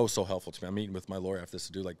so helpful to me. I'm meeting with my lawyer after this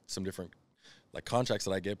to do like some different like contracts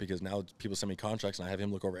that I get, because now people send me contracts and I have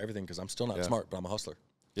him look over everything because I'm still not smart, but I'm a hustler.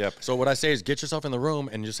 Yep. So what I say is get yourself in the room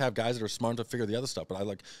and just have guys that are smart to figure the other stuff. But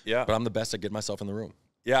but I'm the best at getting myself in the room.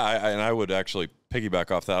 Yeah, and I would actually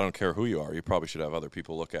piggyback off that. I don't care who you are. You probably should have other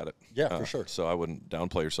people look at it. Yeah, for sure. So I wouldn't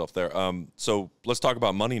downplay yourself there. So let's talk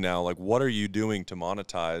about money now. Like, what are you doing to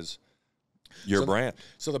monetize your brand?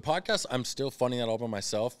 So the podcast, I'm still funding that all by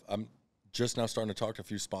myself. I'm just now starting to talk to a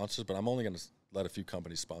few sponsors, but I'm only going to let a few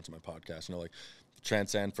companies sponsor my podcast. You know, like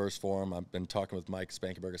Transcend, First Forum. I've been talking with Mike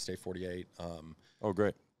Spankenberg at State 48. Oh,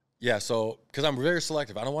 great. Yeah, so because I'm very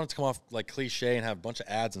selective, I don't want it to come off like cliche and have a bunch of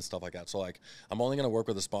ads and stuff like that. So like, I'm only going to work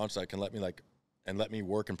with a sponsor that can let me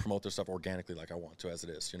work and promote their stuff organically like I want to, as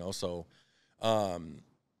it is, you know. So,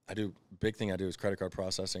 big thing I do is credit card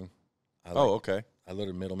processing. Okay. I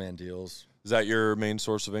literally middleman deals. Is that your main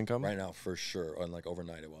source of income right now? For sure, and like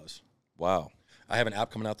overnight it was. Wow. I have an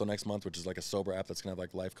app coming out though next month, which is like a sober app that's gonna have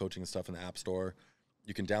like life coaching and stuff in the app store.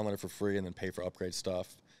 You can download it for free and then pay for upgrade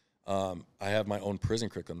stuff. I have my own prison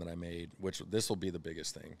curriculum that I made, which this will be the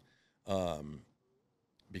biggest thing,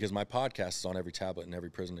 because my podcast is on every tablet in every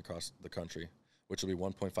prison across the country, which will be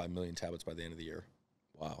 1.5 million tablets by the end of the year.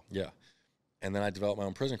 Wow. Yeah. And then I developed my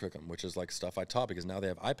own prison curriculum, which is like stuff I taught, because now they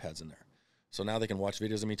have iPads in there. So now they can watch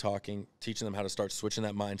videos of me talking, teaching them how to start switching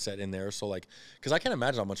that mindset in there. So like, because I can't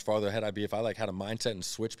imagine how much farther ahead I'd be if I like had a mindset and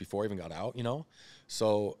switch before I even got out, you know?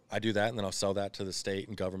 So I do that, and then I'll sell that to the state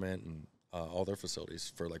and government and all their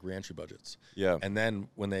facilities for like reentry budgets. Yeah. And then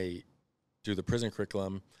when they do the prison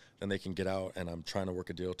curriculum, then they can get out, and I'm trying to work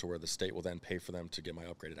a deal to where the state will then pay for them to get my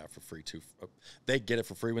upgraded app for free too. They get it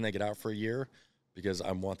for free when they get out for a year, because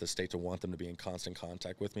I want the state to want them to be in constant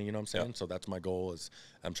contact with me, you know what I'm saying? Yeah. So that's my goal, is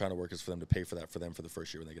I'm trying to work is for them to pay for that for them for the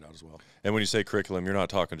first year when they get out as well. And when you say curriculum, you're not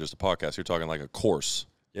talking just a podcast. You're talking like a course.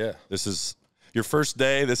 Yeah. This is your first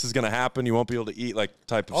day. This is going to happen. You won't be able to eat, like,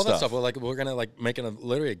 type of all stuff. That stuff. Well, like, we're going to like make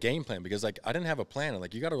literally a game plan, because like I didn't have a plan. And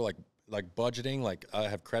like, you got to like budgeting, like I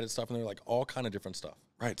have credit stuff in there, like all kind of different stuff.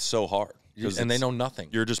 Right. It's so hard. And they know nothing.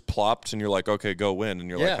 You're just plopped, and you're like, okay, go win. And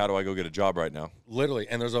you're like, how do I go get a job right now? Literally.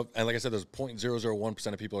 And and like I said, there's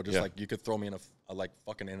 0.001% of people are just like, you could throw me in a like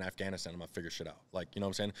fucking in Afghanistan, I'm gonna figure shit out. Like, you know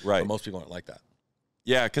what I'm saying? Right. But most people aren't like that.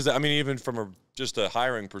 Yeah, because I mean, even from just a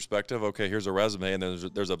hiring perspective, okay, here's a resume, and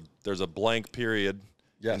there's a blank period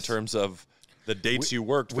in terms of the dates you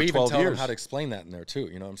worked for 12 years. We even tell them how to explain that in there too.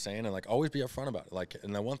 You know what I'm saying? And like, always be upfront about it. Like,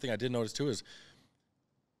 and the one thing I did notice too is,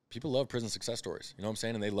 people love prison success stories, you know what I'm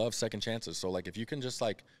saying? And they love second chances. So like, if you can just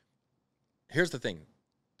like, here's the thing,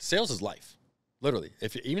 sales is life, literally.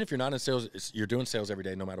 Even if you're not in sales, you're doing sales every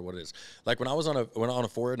day, no matter what it is. Like when I was on a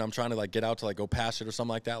forward and I'm trying to like get out to like go past it or something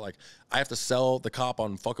like that, like I have to sell the cop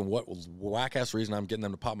on fucking what whack ass reason I'm getting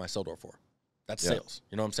them to pop my cell door for. That's sales.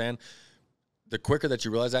 You know what I'm saying? The quicker that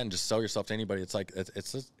you realize that and just sell yourself to anybody, it's like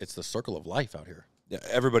it's the circle of life out here. Yeah,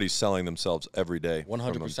 everybody's selling themselves every day.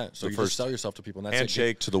 100%. So you just sell yourself to people. And that's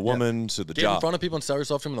handshake to the woman, to the job. Get in front of people and sell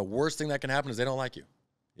yourself to them, and the worst thing that can happen is they don't like you.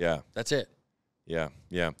 Yeah. That's it. Yeah,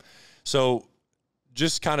 yeah. So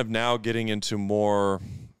just kind of now getting into more,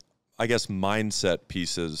 I guess, mindset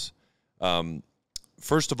pieces.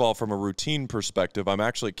 First of all, from a routine perspective, I'm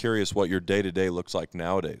actually curious what your day-to-day looks like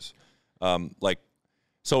nowadays.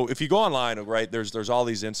 So if you go online, right, there's all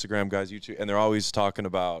these Instagram guys, YouTube, and they're always talking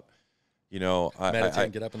about, you know, I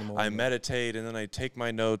get up in the morning. I meditate, and then I take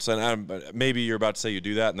my notes, and maybe you're about to say you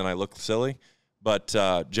do that, and then I look silly. But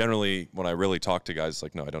generally, when I really talk to guys,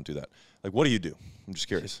 like, no, I don't do that. Like, what do you do? I'm just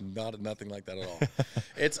curious. Nothing like that at all.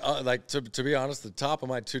 It's like, to be honest, the top of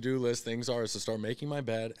my to-do list things is to start making my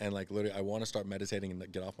bed, and like literally, I want to start meditating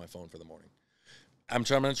and get off my phone for the morning. I'm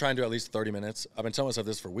going to try and do at least 30 minutes. I've been telling myself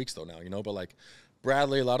this for weeks though now, you know, but like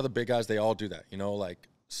Bradley, a lot of the big guys, they all do that, you know, like,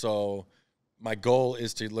 so my goal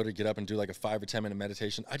is to literally get up and do like a 5 or 10 minute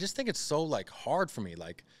meditation. I just think it's so like hard for me.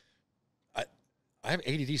 Like I have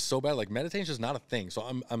ADD so bad, like meditation is just not a thing. So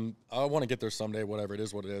I want to get there someday, whatever it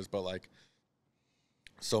is, what it is. But like,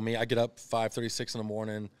 so I get up 5:36 in the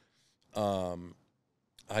morning.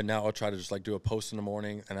 I'll try to just like do a post in the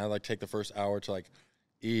morning, and I like take the first hour to like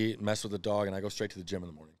eat, mess with the dog, and I go straight to the gym in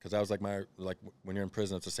the morning. Cause that was like when you're in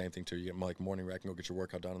prison, it's the same thing too. You get like morning rec and go get your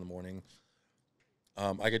workout done in the morning.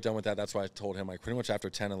 I get done with that. That's why I told him, like, pretty much after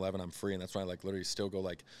 10, 11, I'm free. And that's why I, like, literally still go,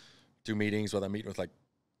 like, do meetings, whether I'm meeting with, like,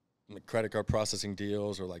 credit card processing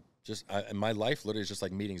deals or, like, just, and my life literally is just,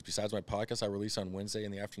 like, meetings. Besides my podcast I release on Wednesday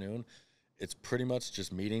in the afternoon, it's pretty much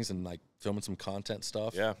just meetings and, like, filming some content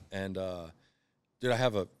stuff. Yeah. And, dude, I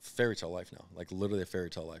have a fairy tale life now. Like, literally a fairy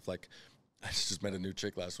tale life. Like, I just met a new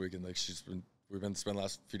chick last week, and, like, we've been spending the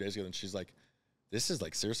last few days together, and she's like, this is,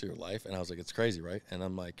 like, seriously your life? And I was like, it's crazy, right? And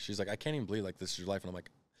I'm like, she's like, I can't even believe, like, this is your life. And I'm like,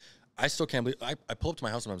 I still can't believe, I pull up to my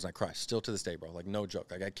house sometimes and I cry, still to this day, bro. Like, no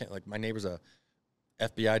joke. Like, I can't, like, my neighbor's a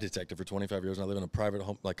FBI detective for 25 years, and I live in a private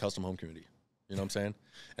home, like, custom home community. You know what I'm saying?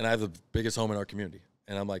 And I have the biggest home in our community.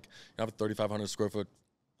 And I'm like, I have a 3,500 square foot,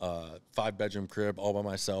 5-bedroom crib all by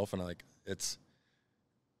myself. And, like, it's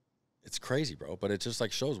crazy, bro. But it just,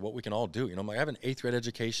 like, shows what we can all do. You know, I'm like, I have an 8th grade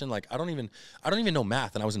education. Like, I don't even know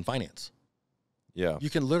math, and I was in finance. Yeah. You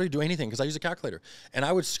can literally do anything because I use a calculator. And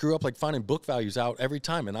I would screw up, like, finding book values out every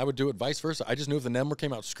time, and I would do it vice versa. I just knew if the number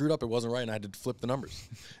came out screwed up, it wasn't right, and I had to flip the numbers.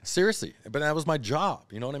 Seriously. But that was my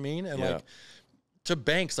job. You know what I mean? And, like, to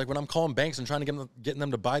banks, like, when I'm calling banks and trying to getting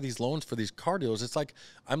them to buy these loans for these car deals, it's like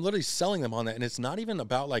I'm literally selling them on that. And it's not even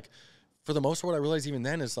about, like, for the most part, what I realized even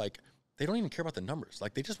then is, like, they don't even care about the numbers.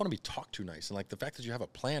 Like, they just want to be talked to nice. And, like, the fact that you have a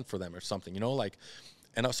plan for them or something, you know, like,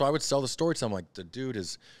 and so I would sell the story to them, like, the dude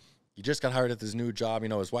he just got hired at this new job. You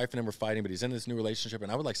know, his wife and him were fighting, but he's in this new relationship. And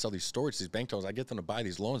I would, like, sell these stories to these bank tellers. I get them to buy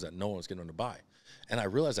these loans that no one was getting them to buy. And I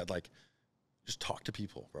realized that, like, just talk to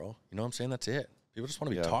people, bro. You know what I'm saying? That's it. People just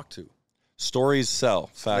want to be talked to. Stories sell.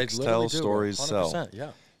 Facts tell, stories sell.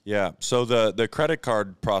 Yeah. Yeah. So the credit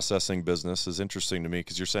card processing business is interesting to me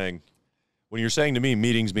because when you're saying to me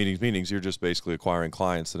meetings, you're just basically acquiring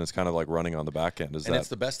clients, and it's kind of like running on the back end. And it's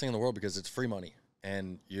the best thing in the world because it's free money.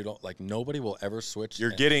 And you don't, like, nobody will ever switch.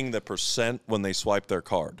 You're getting the percent when they swipe their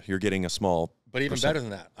card. You're getting a small But even better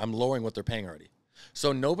than that, I'm lowering what they're paying already.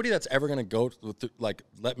 So nobody that's ever going to go, like,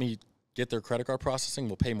 let me get their credit card processing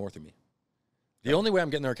will pay more through me. The only way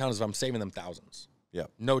I'm getting their account is if I'm saving them thousands. Yeah.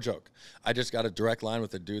 No joke. I just got a direct line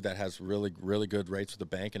with a dude that has really, really good rates with the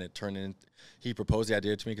bank, and it turned in. He proposed the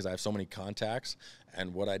idea to me because I have so many contacts.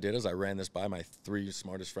 And what I did is I ran this by my 3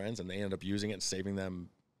 smartest friends, and they ended up using it and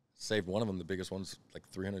saved one of them, the biggest one's like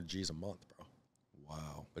 300 G's a month, bro.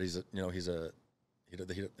 Wow. But his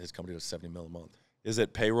company does 70 mil a month. Is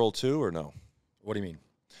it payroll too or no? What do you mean?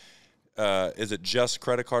 Is it just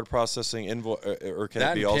credit card processing or can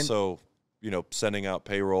it be also, you know, sending out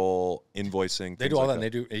payroll, invoicing? They do all that. And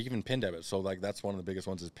they do even PIN debit. So, like, that's one of the biggest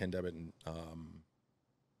ones is PIN debit and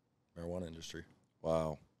marijuana industry.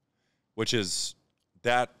 Wow. Which is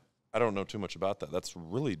that, I don't know too much about that. That's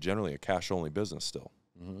really generally a cash only business still.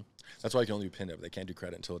 Mm-hmm. That's why you can only do PIN debit. They can't do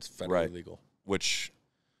credit until it's federally legal. Which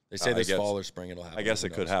they say this fall or spring it'll happen. I guess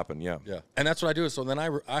it could happen. Yeah. Yeah. And that's what I do. So then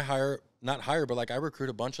I hire, not hire, but, like, I recruit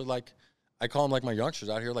a bunch of, like, I call them, like, my youngsters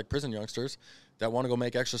out here, like prison youngsters that want to go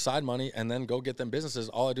make extra side money and then go get them businesses.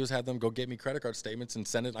 All I do is have them go get me credit card statements and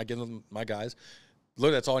send it. I give them my guys.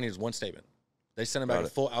 Literally, that's all I need is one statement. They send them back a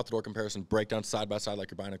full out-the-door comparison, breakdown side by side like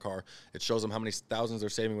you're buying a car. It shows them how many thousands they're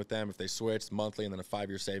saving with them. If they switch, monthly, and then a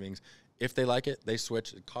 5-year savings. If they like it, they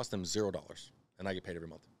switch. It costs them $0, and I get paid every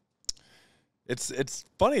month. It's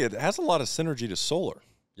funny. It has a lot of synergy to solar.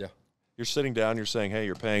 Yeah. You're sitting down. You're saying, hey,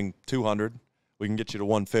 you're paying $200. We can get you to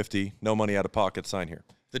 $150. No money out of pocket. Sign here.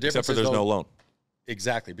 The difference except for there's no loan.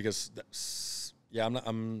 Exactly, because I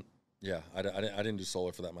didn't do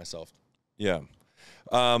solar for that myself. Yeah.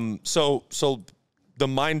 So the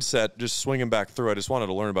mindset, just swinging back through, I just wanted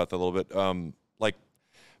to learn about that a little bit. Like,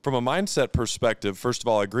 from a mindset perspective, first of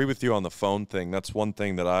all, I agree with you on the phone thing. That's one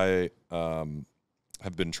thing that I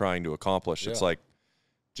have been trying to accomplish. Yeah. It's like,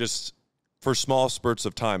 just for small spurts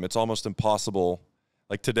of time, it's almost impossible.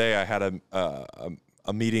 Like today, I had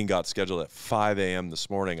a meeting got scheduled at 5 a.m. this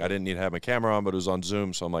morning. I didn't need to have my camera on, but it was on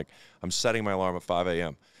Zoom. So I'm like, I'm setting my alarm at 5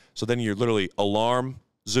 a.m. So then you're literally alarm,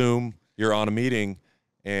 Zoom, you're on a meeting,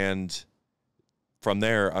 and from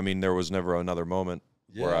there, I mean, there was never another moment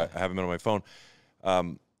where I haven't been on my phone.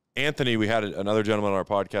 Anthony, we had another gentleman on our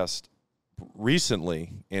podcast recently,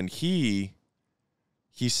 and he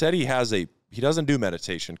said he doesn't do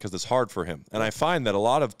meditation because it's hard for him. And I find that a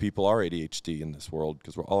lot of people are ADHD in this world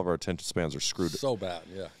because all of our attention spans are screwed. So bad,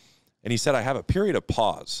 yeah. And he said, I have a period of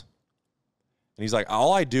pause. And he's like,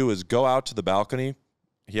 all I do is go out to the balcony.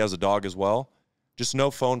 He has a dog as well. Just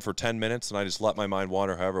no phone for 10 minutes, and I just let my mind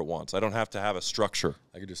wander however it wants. I don't have to have a structure.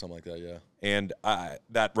 I could do something like that, yeah. And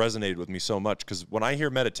that resonated with me so much because when I hear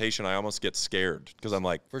meditation, I almost get scared because I'm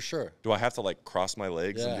like, for sure. Do I have to, like, cross my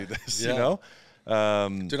legs and do this, yeah. you know?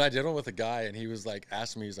 Dude, I did one with a guy, and he was like,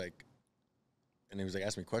 asking me, he's like, and he was like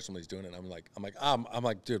asking me a question when he's doing it. And I'm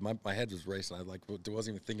like, dude, my head was racing. I like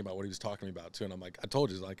wasn't even thinking about what he was talking to me about too. And I'm like, I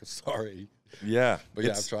told you, like, sorry. Yeah, but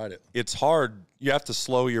yeah, I've tried it. It's hard. You have to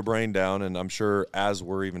slow your brain down, and I'm sure as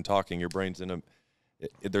we're even talking, your brain's in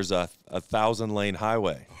there's a 1,000-lane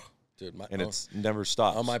highway, dude, it's never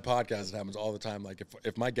stops. On my podcast, it happens all the time. Like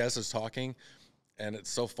if my guest is talking, and it's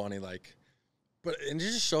so funny, like, but it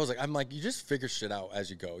just shows like I'm like you just figure shit out as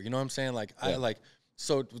you go. You know what I'm saying? Like yeah.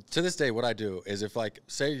 So to this day, what I do is if like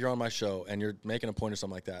say you're on my show and you're making a point or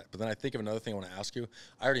something like that, but then I think of another thing I want to ask you.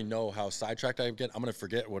 I already know how sidetracked I get. I'm gonna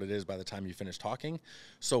forget what it is by the time you finish talking.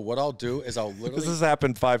 So what I'll do is I'll literally this has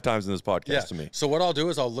happened 5 times in this podcast to me. So what I'll do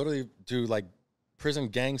is I'll literally do like prison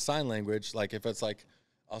gang sign language. Like if it's like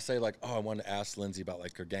I'll say like, oh, I wanted to ask Lindsay about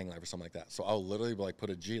like her gang life or something like that. So I'll literally like put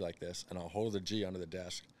a G like this and I'll hold the G under the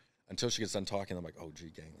desk until she gets done talking. I'm like, oh,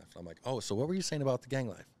 G, gang life. I'm like, oh, so what were you saying about the gang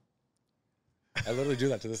life? I literally do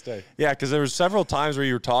that to this day. Yeah, because there was several times where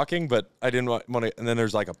you were talking, but I didn't want to, and then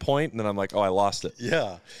there's like a point, and then I'm like, oh, I lost it.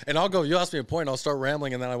 Yeah, and I'll go, you ask me a point, and I'll start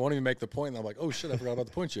rambling, and then I won't even make the point, and I'm like, oh, shit, I forgot about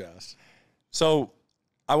the point you asked. So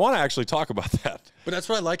I want to actually talk about that. But that's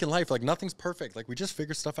what I like in life. Like, nothing's perfect. Like, we just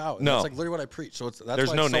figure stuff out. And no. That's like literally what I preach. So that's there's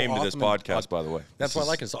why no it's so name to this podcast, by the way. That's why I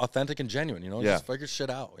like it. It's authentic and genuine, you know? Yeah. Just figure shit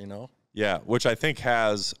out, you know? Yeah, which I think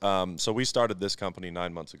has, so we started this company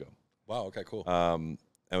 9 months ago. Wow, okay, cool. And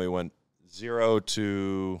we went 0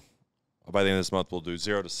 to, by the end of this month, we'll do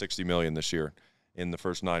 0 to 60 million this year in the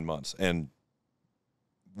first 9 months. And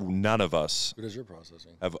none of us what is your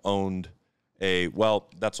processing? Have owned well,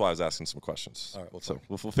 that's why I was asking some questions. All right, so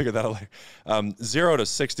we'll figure that out later. 0 to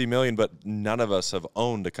 60 million, but none of us have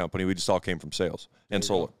owned a company. We just all came from sales and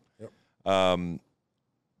solar. Yep.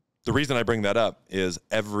 The reason I bring that up is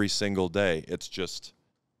every single day, it's just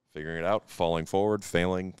figuring it out, falling forward,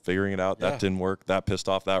 failing, figuring it out. Yeah. That didn't work. That pissed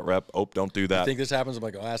off that rep. Oh, don't do that. You think this happens? I'm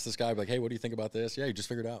like, I'll ask this guy, like, hey, what do you think about this? Yeah, you just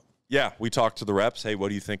figured it out. Yeah, we talked to the reps. Hey, what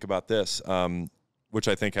do you think about this? Which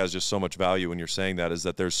I think has just so much value when you're saying that, is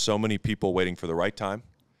that there's so many people waiting for the right time.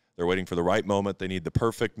 They're waiting for the right moment. They need the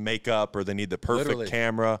perfect makeup or they need the perfect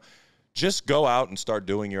camera. Just go out and start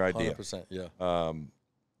doing your idea. 100%, yeah.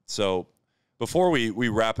 So before we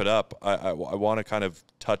wrap it up, I want to kind of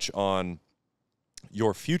touch on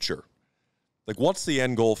your future. Like, what's the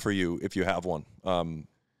end goal for you if you have one? And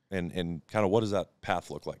kind of what does that path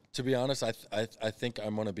look like? To be honest, I think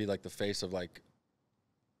I'm going to be like the face of like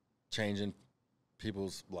changing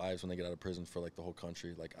people's lives when they get out of prison for like the whole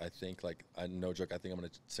country. Like I think, like no joke, I think I'm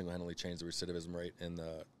going to single-handedly change the recidivism rate in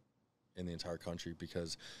the entire country,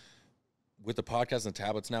 because with the podcast and the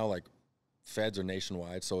tablets now, like feds are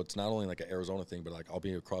nationwide, so it's not only like an Arizona thing, but like I'll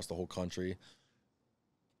be across the whole country.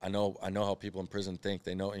 I know how people in prison think.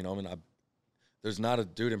 They know, you know, I mean, there's not a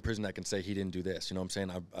dude in prison that can say he didn't do this. You know what I'm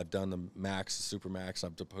saying? I've done the max, the super max.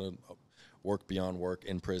 I've put work beyond work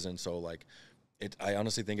in prison. So like, I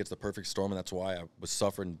honestly think it's the perfect storm, and that's why I was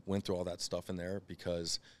suffering, went through all that stuff in there,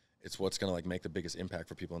 because it's what's gonna like make the biggest impact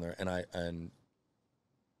for people in there. And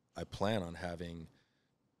I plan on having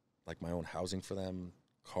like my own housing for them,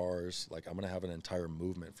 cars. Like I'm gonna have an entire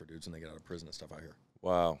movement for dudes when they get out of prison and stuff out here.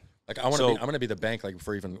 Wow. Like I'm gonna be the bank, like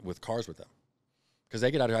for even with cars with them, because they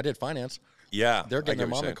get out here. I did finance. Yeah, they're getting their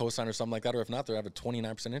mom a cosign or something like that, or if not, they have a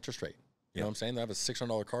 29% interest rate. You know what I'm saying? They have a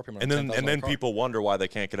 $600 car payment. And then people wonder why they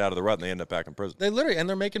can't get out of the rut, and they end up back in prison. They literally, and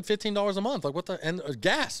they're making $15 a month. Like what the, and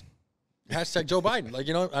gas. Hashtag Joe Biden. Like,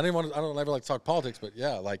 you know, I don't ever like to talk politics, but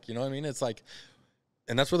yeah, like, you know what I mean? It's like,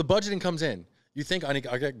 and that's where the budgeting comes in. You think I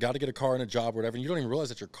got to get a car and a job or whatever, and you don't even realize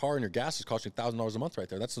that your car and your gas is costing $1,000 a month right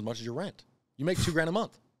there. That's as much as your rent. You make $2,000 a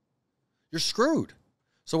month. You're screwed.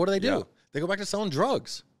 So what do? Yeah. They go back to selling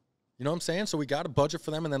drugs. You know what I'm saying? So we got a budget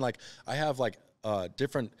for them, and then like I have like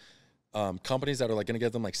different companies that are like going to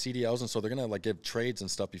give them like CDLs, and so they're going to like give trades and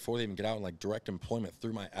stuff before they even get out, and like direct employment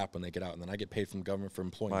through my app when they get out, and then I get paid from the government for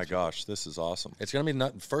employment. My gosh, this is awesome. It's going to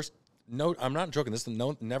be first. No, I'm not joking. This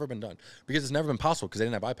is never been done, because it's never been possible because they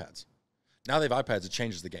didn't have iPads. Now they have iPads. It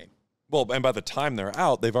changes the game. Well, and by the time they're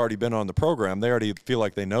out, they've already been on the program. They already feel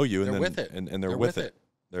like they know you, and they're with it. And they're with it.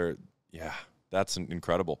 That's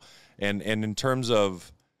incredible. And in terms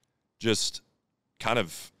of just kind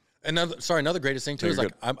of another greatest thing too is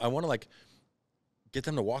like I want to like get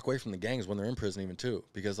them to walk away from the gangs when they're in prison even too,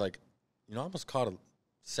 because like, you know, I almost caught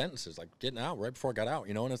sentences like getting out right before I got out,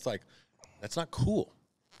 you know, and it's like that's not cool.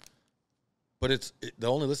 But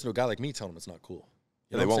they'll only listen to a guy like me telling them it's not cool.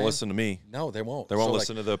 You know, they won't listen to me. No, they won't. They won't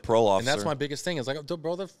listen to the parole officer. And that's my biggest thing. Is like,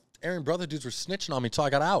 bro, the Aryan brother dudes were snitching on me till I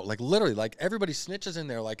got out. Like literally, like everybody snitches in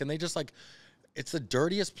there. Like, and they just like, it's the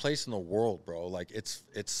dirtiest place in the world, bro. Like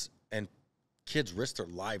it's and kids risk their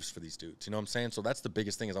lives for these dudes. You know what I'm saying? So that's the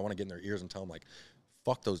biggest thing is I want to get in their ears and tell them like,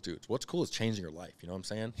 fuck those dudes. What's cool is changing your life. You know what I'm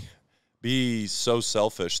saying? Be so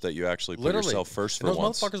selfish that you actually put yourself first for those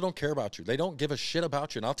once. Those motherfuckers don't care about you. They don't give a shit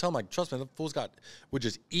about you. And I'll tell them, like, trust me, the fools would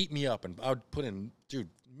just eat me up. And I would put in, dude,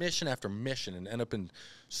 mission after mission and end up in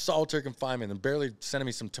solitary confinement and barely sending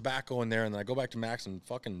me some tobacco in there. And then I go back to Max and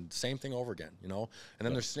fucking same thing over again, you know? And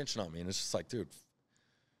then they're snitching on me. And it's just like, dude.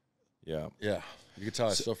 Yeah. Yeah. You can tell I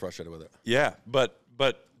was so frustrated with it. Yeah. But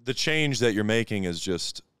the change that you're making is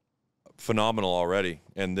just phenomenal already,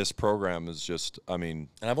 and this program is just, I mean,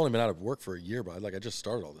 and I've only been out of work for a year, but I just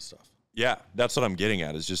started all this stuff. Yeah, that's what I'm getting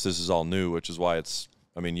at, is just this is all new, which is why it's,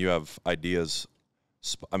 I mean, you have ideas,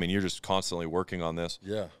 I mean, you're just constantly working on this.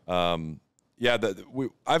 Yeah. Yeah,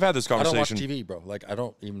 I've had this conversation. I don't watch TV, bro. Like, I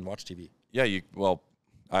don't even watch TV. Yeah,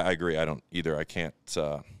 I agree. I don't either. I can't.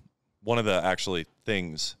 One of the actually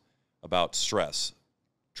things about stress,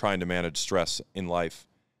 trying to manage stress in life,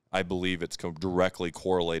 I believe it's directly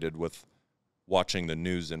correlated with watching the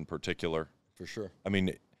news in particular. For sure. I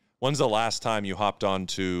mean, when's the last time you hopped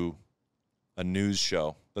onto a news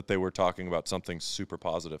show that they were talking about something super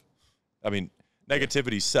positive? I mean,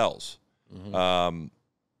 negativity sells. Mm-hmm.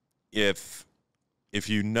 If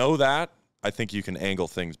you know that, I think you can angle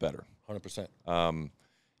things better. 100%.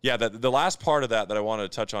 Yeah, the last part of that I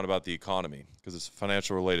wanted to touch on about the economy, because it's a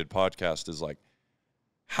financial related podcast, is like,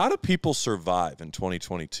 how do people survive in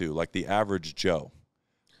 2022, like the average Joe?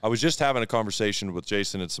 I was just having a conversation with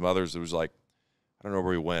Jason and some others. It was like, I don't know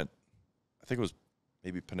where we went. I think it was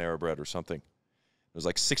maybe Panera Bread or something. It was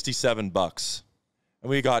like $67. And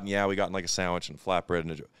we got like a sandwich and flatbread.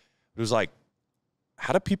 And it was like,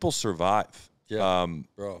 how do people survive? Yeah,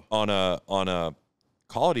 bro. On a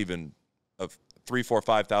call it even a $3,000,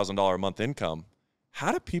 $4,000, $5,000 a month income.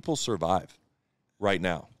 How do people survive right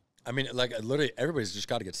now? I mean, like, literally everybody's just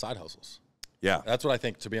got to get side hustles. Yeah. That's what I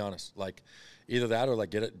think, to be honest. Like, either that or,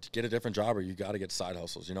 like, get a different job, or you got to get side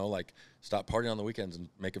hustles, you know? Like, stop partying on the weekends and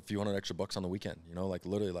make a few $100 extra bucks on the weekend, you know? Like,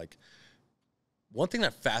 literally, like, one thing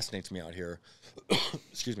that fascinates me out here,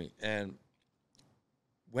 excuse me, and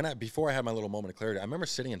before I had my little moment of clarity, I remember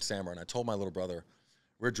sitting in Samar, and I told my little brother,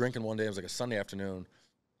 we were drinking one day, it was like a Sunday afternoon,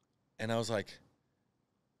 and I was like,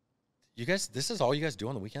 you guys, this is all you guys do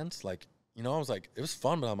on the weekends? Like, you know, I was like, it was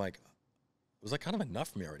fun, but I'm like, it was like kind of enough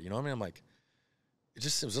for me already. You know what I mean? I'm like, it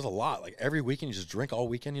was just a lot. Like, every weekend you just drink all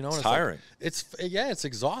weekend, you know? And it's tiring. Like, it's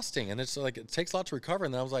exhausting. And it's like, it takes a lot to recover.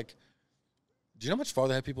 And then I was like, do you know how much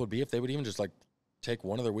farther ahead people would be if they would even just like take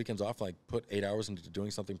one of their weekends off, like put 8 hours into doing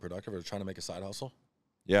something productive or trying to make a side hustle?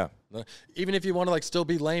 Yeah. Even if you want to like still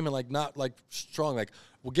be lame and like not like strong, like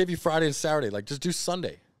we'll give you Friday and Saturday, like just do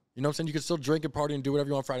Sunday. You know what I'm saying? You can still drink and party and do whatever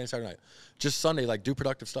you want Friday and Saturday night. Just Sunday, like do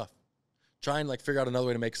productive stuff. Try and like figure out another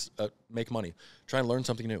way to make money. Try and learn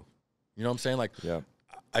something new. You know what I'm saying? Like, yeah.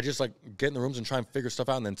 I just like get in the rooms and try and figure stuff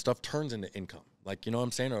out, and then stuff turns into income. Like, you know what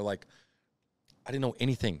I'm saying? Or like, I didn't know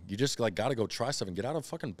anything. You just like got to go try stuff and get out of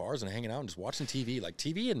fucking bars and hanging out and just watching TV. Like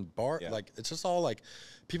TV and bar, like it's just all like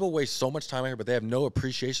people waste so much time out here, but they have no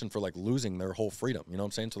appreciation for like losing their whole freedom. You know what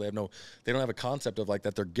I'm saying? So they don't have a concept of like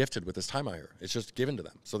that they're gifted with this time out here. It's just given to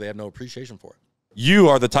them, so they have no appreciation for it. You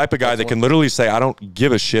are the type of guy that can literally say, I don't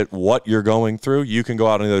give a shit what you're going through. You can go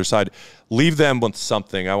out on the other side. Leave them with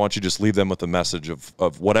something. I want you to just leave them with a message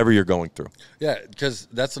of whatever you're going through. Yeah, because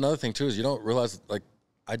that's another thing, too, is you don't realize, like,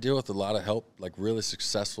 I deal with a lot of help, like, really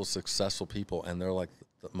successful people, and they're, like,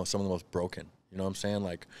 some of the most broken. You know what I'm saying?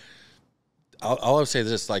 Like, I'll always say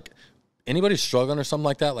this, like, anybody struggling or something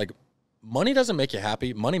like that, like, money doesn't make you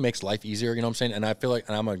happy. Money makes life easier, you know what I'm saying? And I feel like,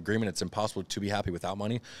 and I'm in agreement, it's impossible to be happy without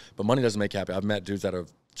money, but money doesn't make you happy. I've met dudes that are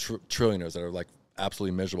trillionaires that are like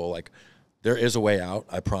absolutely miserable. Like, there is a way out,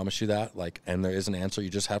 I promise you that. Like, and there is an answer.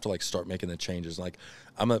 You just have to like start making the changes. Like,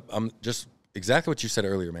 I'm just exactly what you said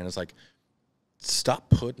earlier, man. It's like, stop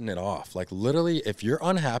putting it off. Like, literally, if you're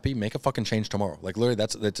unhappy, make a fucking change tomorrow. Like, literally,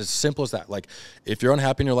 that's as simple as that. Like, if you're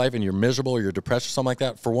unhappy in your life and you're miserable or you're depressed or something like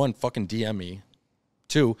that, for one, fucking DM me.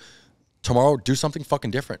 Two, tomorrow, do something fucking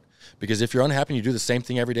different. Because if you're unhappy and you do the same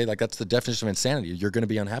thing every day, like that's the definition of insanity. You're going to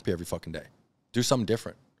be unhappy every fucking day. Do something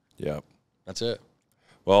different. Yeah. That's it.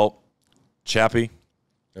 Well, Chappy,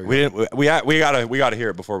 we gotta hear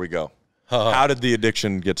it before we go. How did the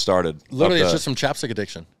addiction get started? Literally, it's just some chapstick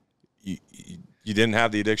addiction. You didn't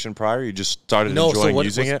have the addiction prior? You just started enjoying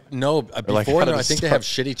using it? No, before I think they have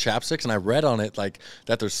shitty chapsticks, and I read on it like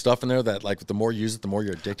that there's stuff in there that like the more you use it, the more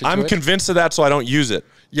you're addicted to it. I'm convinced of that, so I don't use it.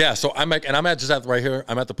 Yeah, so I'm like, and I'm at right here,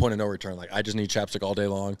 I'm at the point of no return. Like, I just need chapstick all day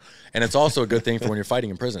long. And it's also a good thing for when you're fighting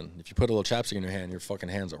in prison. If you put a little chapstick in your hand, your fucking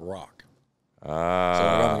hand's a rock.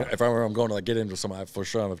 So if I'm going to like get into something, for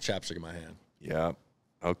sure I have chapstick in my hand. Yeah.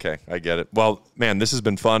 Okay, I get it. Well, man, this has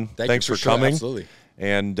been fun. Thanks for coming. Absolutely.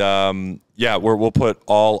 And yeah, we'll put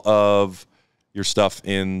all of your stuff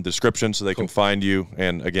in the description so they can find you.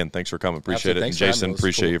 And again, thanks for coming. Appreciate it. And Jason,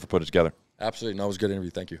 appreciate you for putting it together. Absolutely. No, it was a good interview.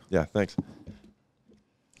 Thank you. Yeah, thanks.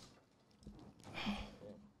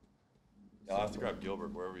 I'll have to grab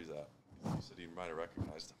Gilbert wherever he's at. He said he might have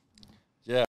recognized him.